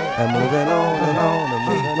and on and moving on and on and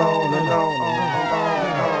moving on and on.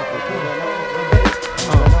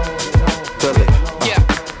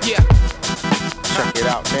 Check it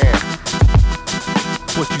out, man.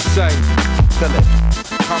 What you say? Feel it.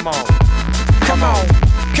 Come on. Come on.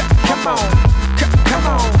 Come on. Come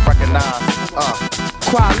on. Recognize.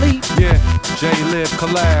 Quali. Yeah. J-Lib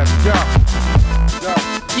collab.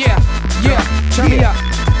 Yeah. Turn me up.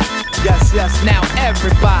 Yes. Now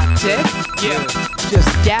everybody. Yeah. Just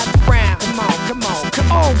gather round. Come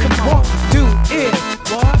on. Do it.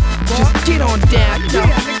 What? Just get on down. You know.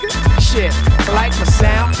 Shit. Like my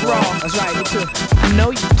sound raw. That's right. Me too. I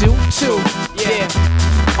know you do too. Yeah.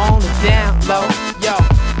 On the down low. Yo.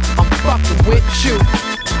 I'm fucking with you.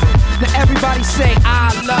 Now everybody say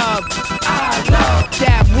I love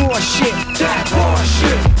that raw shit.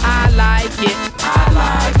 I like it.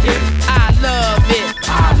 I love it.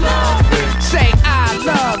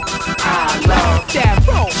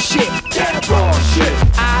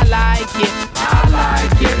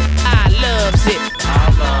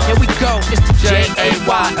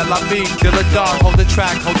 L-I-B, Dilla Dog, hold the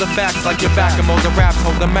track, hold the facts like your back, and mold the raps,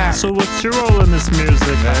 hold the map. So what's your role in this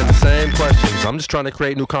music? Man, the same questions. I'm just trying to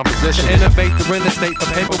create new compositions. To innovate the real estate for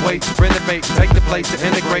paperweight, to renovate, take the plate, to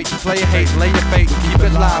integrate, to play your hate, lay your fate, keep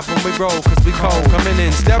it live when we roll, cause we cold. Coming in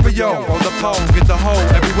stereo, on the pole, get the hole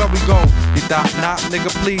everywhere we go. Get that knock, nigga,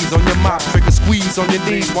 please, on your mop, trigger squeeze on your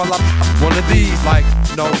knees while I one of these, like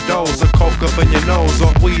no dose, or coke up in your nose, or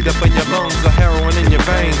weed up in your lungs, or heroin in your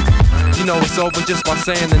veins. You know it's over just by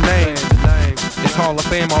saying the name. It's Hall of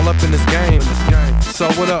Fame all up in this game.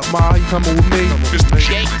 So what up, Ma? You coming with me?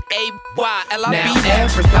 J-A-Y-L-I-B. Now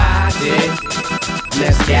everybody,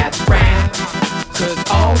 let's gather round, cause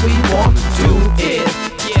all we want to do is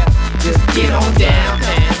just get on down,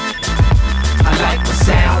 man. I like my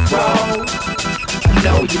sound, bro. I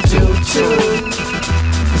know you do too.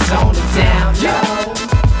 It's on the down low.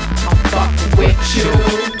 I'm fucking with you.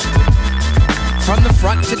 From the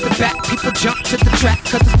front to the back, people jump to the track,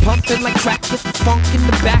 cause it's pumping like crack with the funk in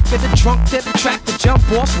the back of the trunk. They're the track to jump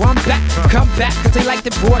off, run back, come back, cause they like the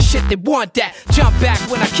raw shit, they want that. Jump back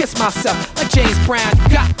when I kiss myself, like James Brown. You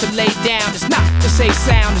got to lay down, it's not the safe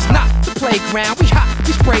sound, it's not the playground. We hot,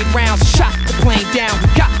 we sprayed rounds, shot the plane down. We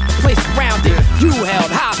got the place around it. You held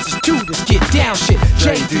hostage to this get down shit.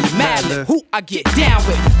 JD Madlib, who I get down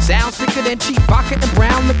with. Sounds sicker than cheap vodka and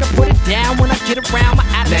brown liquor. Put it down when I get around my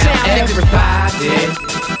out of town. Now everybody,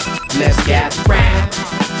 let's gather round,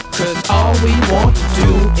 cause all we want to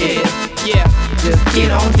do is just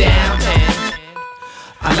get on down, man.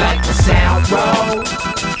 I like my sound, bro.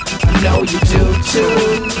 I know you do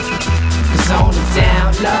too. Cause on the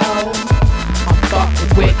down low, I'm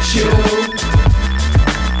fucking with you.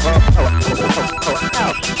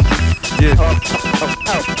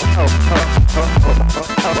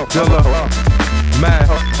 Dilla, Mad,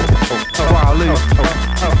 Wally.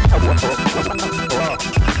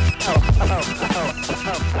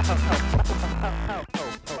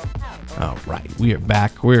 All right, we are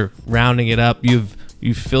back. We're rounding it up. You've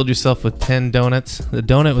filled yourself with 10 donuts. The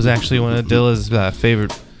donut was actually one of Dilla's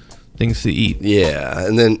favorite things to eat. Yeah,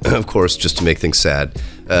 and then of course, just to make things sad,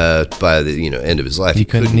 by the end of his life, he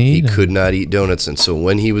could not eat donuts, and so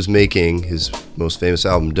when he was making his most famous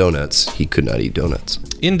album, Donuts, he could not eat donuts.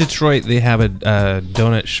 In Detroit, they have a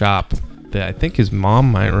donut shop that I think his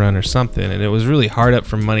mom might run or something, and it was really hard up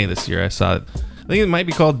for money this year. I saw it. I think it might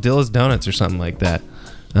be called Dilla's Donuts or something like that.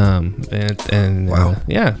 Wow.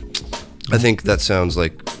 Yeah. I think that sounds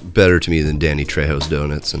like better to me than Danny Trejo's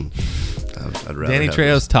Donuts, and I'd rather Danny have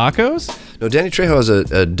Trejo's Tacos? No, Danny Trejo has a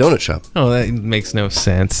donut shop. Oh, that makes no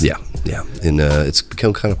sense. Yeah. And it's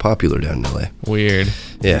become kind of popular down in LA. Weird.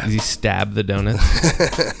 Yeah. Does he stab the donuts?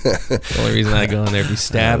 The only reason I go in there is he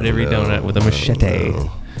stabbed every donut with a machete.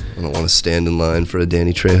 I don't want to stand in line for a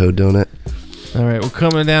Danny Trejo donut. All right, we're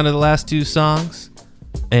coming down to the last two songs.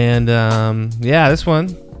 And this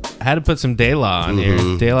one, I had to put some De La on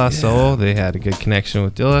here. De La Soul, they had a good connection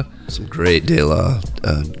with Dilla. Some great De La,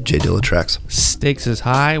 J Dilla tracks. Stakes is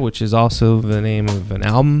High, which is also the name of an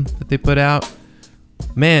album that they put out.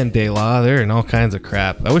 Man, De La, they're in all kinds of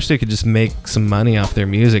crap. I wish they could just make some money off their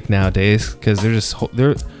music nowadays, because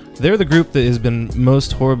they're the group that has been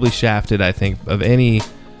most horribly shafted, I think, of any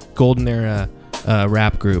golden era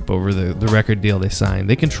rap group over the record deal they signed.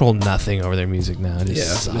 They control nothing over their music now. It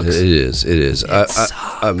just sucks. It is.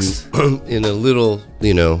 I'm in a little,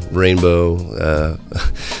 rainbow,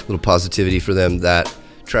 little positivity for them. That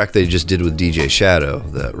track they just did with DJ Shadow,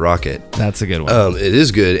 the Rocket. That's a good one. It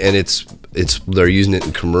is good, and it's they're using it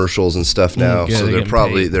in commercials and stuff now, so they're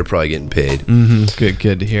probably getting paid. Mm-hmm.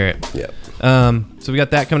 Good to hear it. Yeah. So we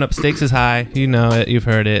got that coming up. Stakes is High. You know it. You've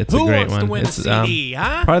heard it. It's a great one. It's CD,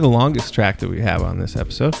 huh? Probably the longest track that we have on this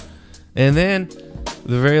episode. And then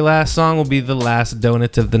the very last song will be the last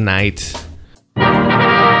donut of the night.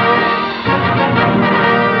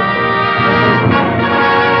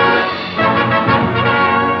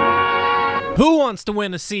 Who wants to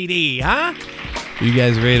win a CD, huh? You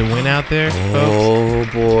guys ready to win out there, folks? Oh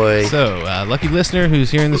boy. So, lucky listener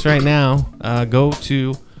who's hearing this right now, go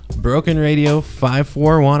to Broken Radio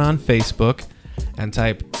 541 on Facebook and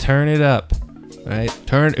type "Turn It Up," right?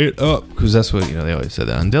 Turn it up, because that's what they always said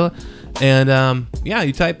that on Dilla. And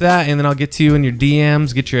you type that, and then I'll get to you in your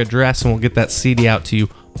DMs, get your address, and we'll get that CD out to you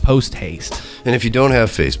post haste. And if you don't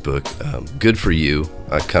have Facebook, good for you.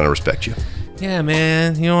 I kind of respect you. Yeah,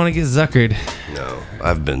 man, you don't want to get zuckered. No,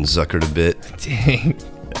 I've been zuckered a bit. Dang.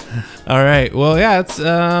 All right. Well, yeah,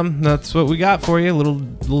 that's what we got for you. A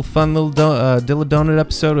little fun little Dilla Donut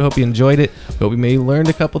episode. I hope you enjoyed it. Hope you maybe learned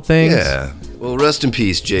a couple things. Yeah. Well, rest in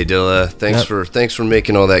peace, Jay Dilla. Thanks for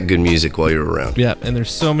making all that good music while you were around. Yeah, and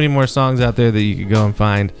there's so many more songs out there that you could go and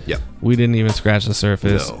find. Yeah. We didn't even scratch the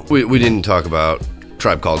surface. No. We didn't talk about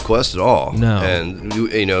Tribe Called Quest at all. No. And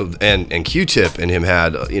and Q-Tip and him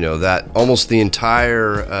had that almost the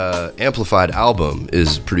entire Amplified album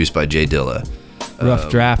is produced by Jay Dilla.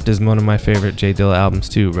 Rough Draft is one of my favorite Jay Dilla albums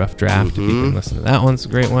too. Rough Draft, if you can listen to that one, it's a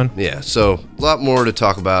great one. Yeah, so a lot more to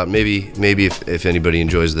talk about. Maybe if anybody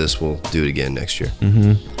enjoys this, we'll do it again next year.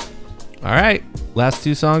 All right, last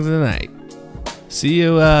two songs of the night. See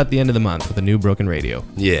you at the end of the month with a new Broken Radio.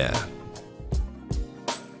 Yeah.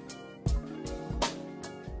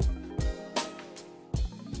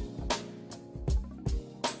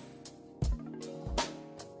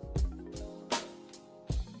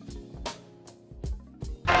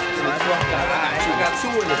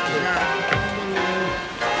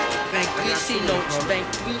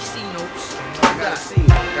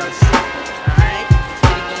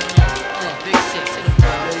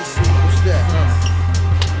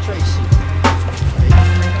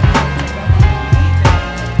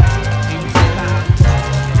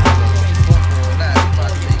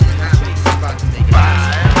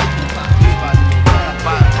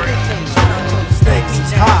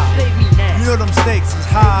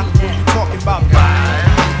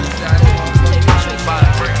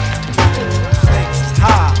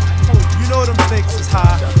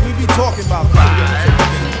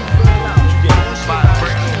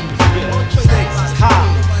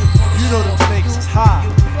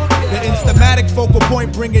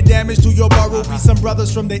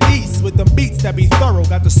 From the east with them beats that be thorough.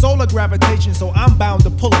 Got the solar gravitation, so I'm bound to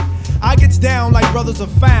pull it. I gets down like brothers are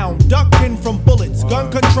found, ducking from bullets.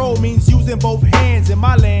 Gun control means using both hands in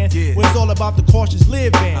my land, where it's all about the cautious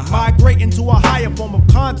living. Migrating to a higher form of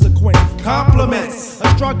consequence. Compliments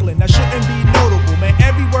are struggling, that shouldn't be notable. Man,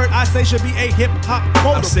 every word I say should be a hip-hop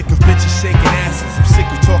quote. I'm sick of bitches shaking asses. I'm sick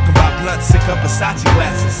of talking about blunt, sick of Versace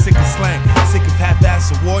glasses, sick of slang, sick of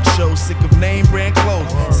half-ass award shows, sick of name brand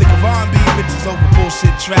clothes, sick of R&B bitches over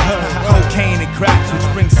bullshit tracks, cocaine and cracks, which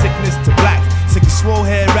brings sickness to blacks. Sick of swole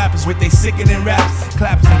head rappers with they sickening raps,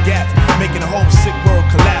 claps and gaps, making the whole sick world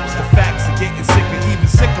collapse. The facts are getting sicker, even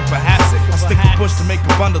sicker perhaps. I stick a push to make a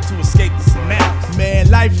bundle to escape the synapse. Man,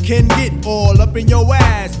 life can get all up in your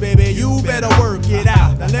ass, baby. You better work it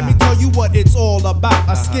out. Now let me tell you what it's all about.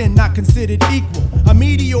 A skin not considered equal. A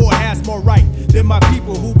meteor has more right than my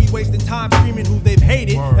people who be wasting time screaming who they've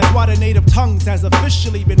hated. That's why the native tongues has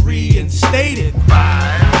officially been reinstated.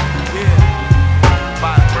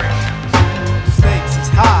 Stakes is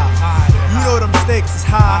high. You know them stakes is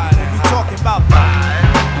high. When we talking about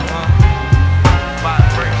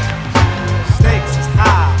stakes is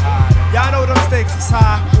high. Y'all know them stakes is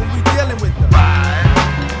high when we dealing with them.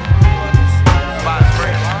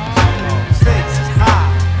 Stakes is high.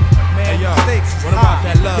 Man, stakes is what high. about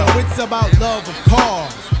that love? Yo, it's about love of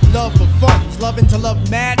cars, love for funds, loving to love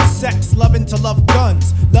mad sex, loving to love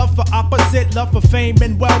guns, love for opposite, love for fame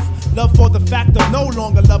and wealth, love for the fact of no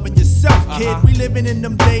longer loving yourself, kid. We living in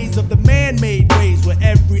them days of the man-made ways where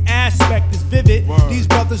every aspect is vivid. These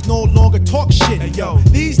brothers no longer talk shit. Yo,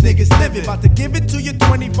 these niggas live it. About to give it to you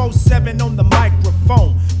 24/7 on the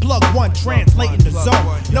microphone. Plug one, translating the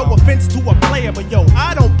zone. No offense to a player, but yo,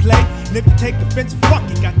 I don't play. And if you take offense, fuck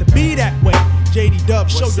it, got to be that way. JD Dub,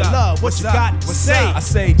 show your love. What you got to say? I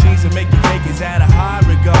say jeans and making cake is at a high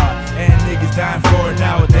regard, and niggas dying for it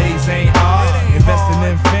nowadays ain't hard. Investing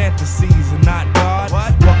in fantasies and not God.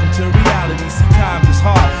 Welcome to reality. See, times is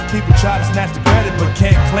hard. People try to snatch the credit but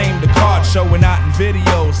can't claim the card. Showing out in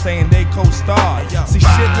videos saying they co-starred. See,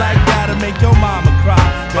 shit like that'll make your mama cry.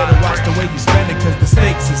 Better watch the way you spend it, cause the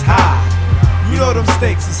stakes is high. You know them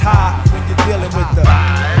stakes is high when you're dealing with the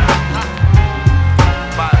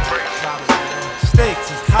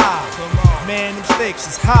stakes is high. Man, them stakes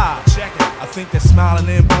is high. Check it. I think that smiling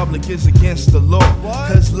in public is against the law.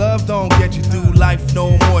 Cause love don't get you through life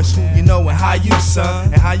no more. It's who you know and how you,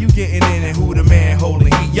 son. And how you getting in and who the man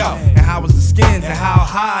holding heat, yo. And how was the skins and how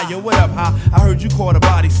high, yo, what up, how? I heard you caught a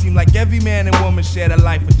body. Seem like every man and woman shared a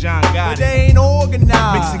life with John Gotti. But they ain't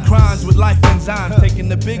organized. Mixing crimes with life enzymes. Taking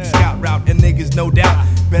the big scout route. And niggas, no doubt,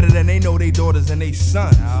 better than they know they daughters and they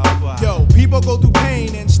sons. Yo, people go through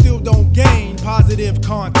pain and still don't gain positive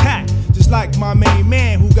contact. Just like my main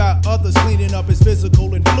man who got others cleaning up his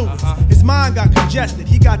physical influence. His mind got congested,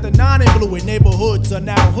 he got the non-influent. Neighborhoods are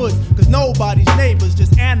now hoods, cause nobody's neighbors,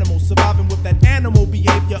 just animals surviving with that animal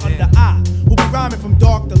behavior under eye. Who be rhyming from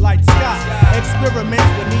dark to light sky. Experiments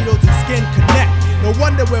where needles and skin connect. No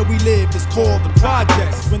wonder where we live is called the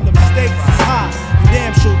projects. When the stakes is high, you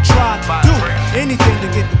damn sure try to do anything to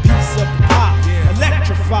get the piece of the pie.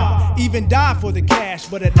 Electrify, even die for the cash,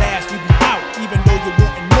 but at last we be out, even though you're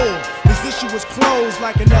wanting more. This issue was closed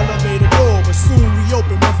like an elevator door, but soon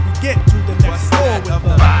reopen once we get to the next floor with the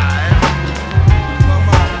vibe. Come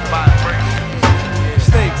on,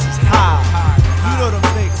 stakes is high. You know them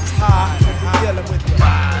stakes is high. We're dealing with the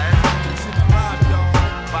vibe.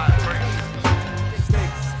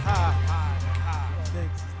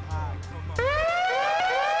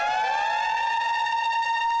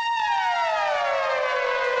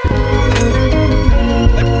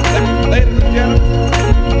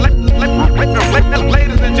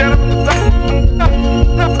 Ladies and gentlemen,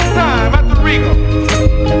 time at the Regal.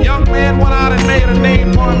 Young man went out and made a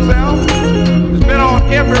name for himself. He's been on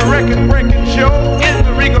every record-breaking show in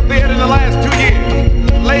the Regal Theater in the last 2 years.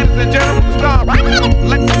 Ladies and gentlemen, the star. Ladies and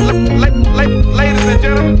gentlemen, ladies and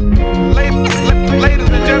gentlemen.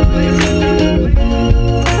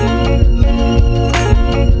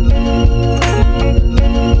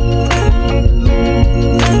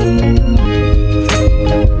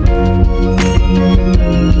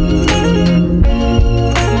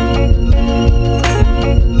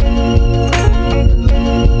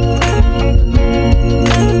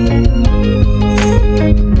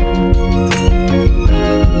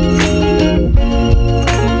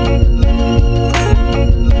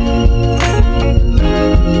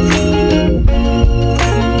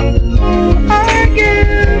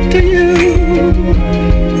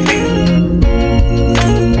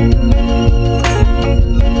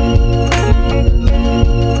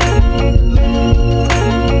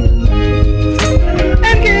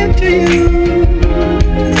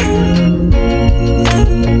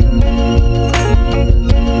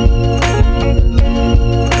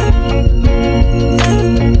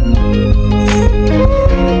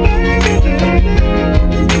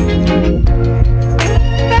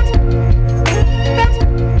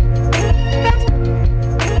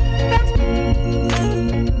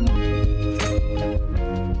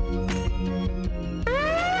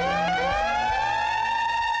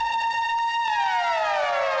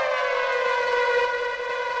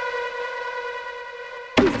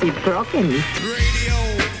 Broken. Radio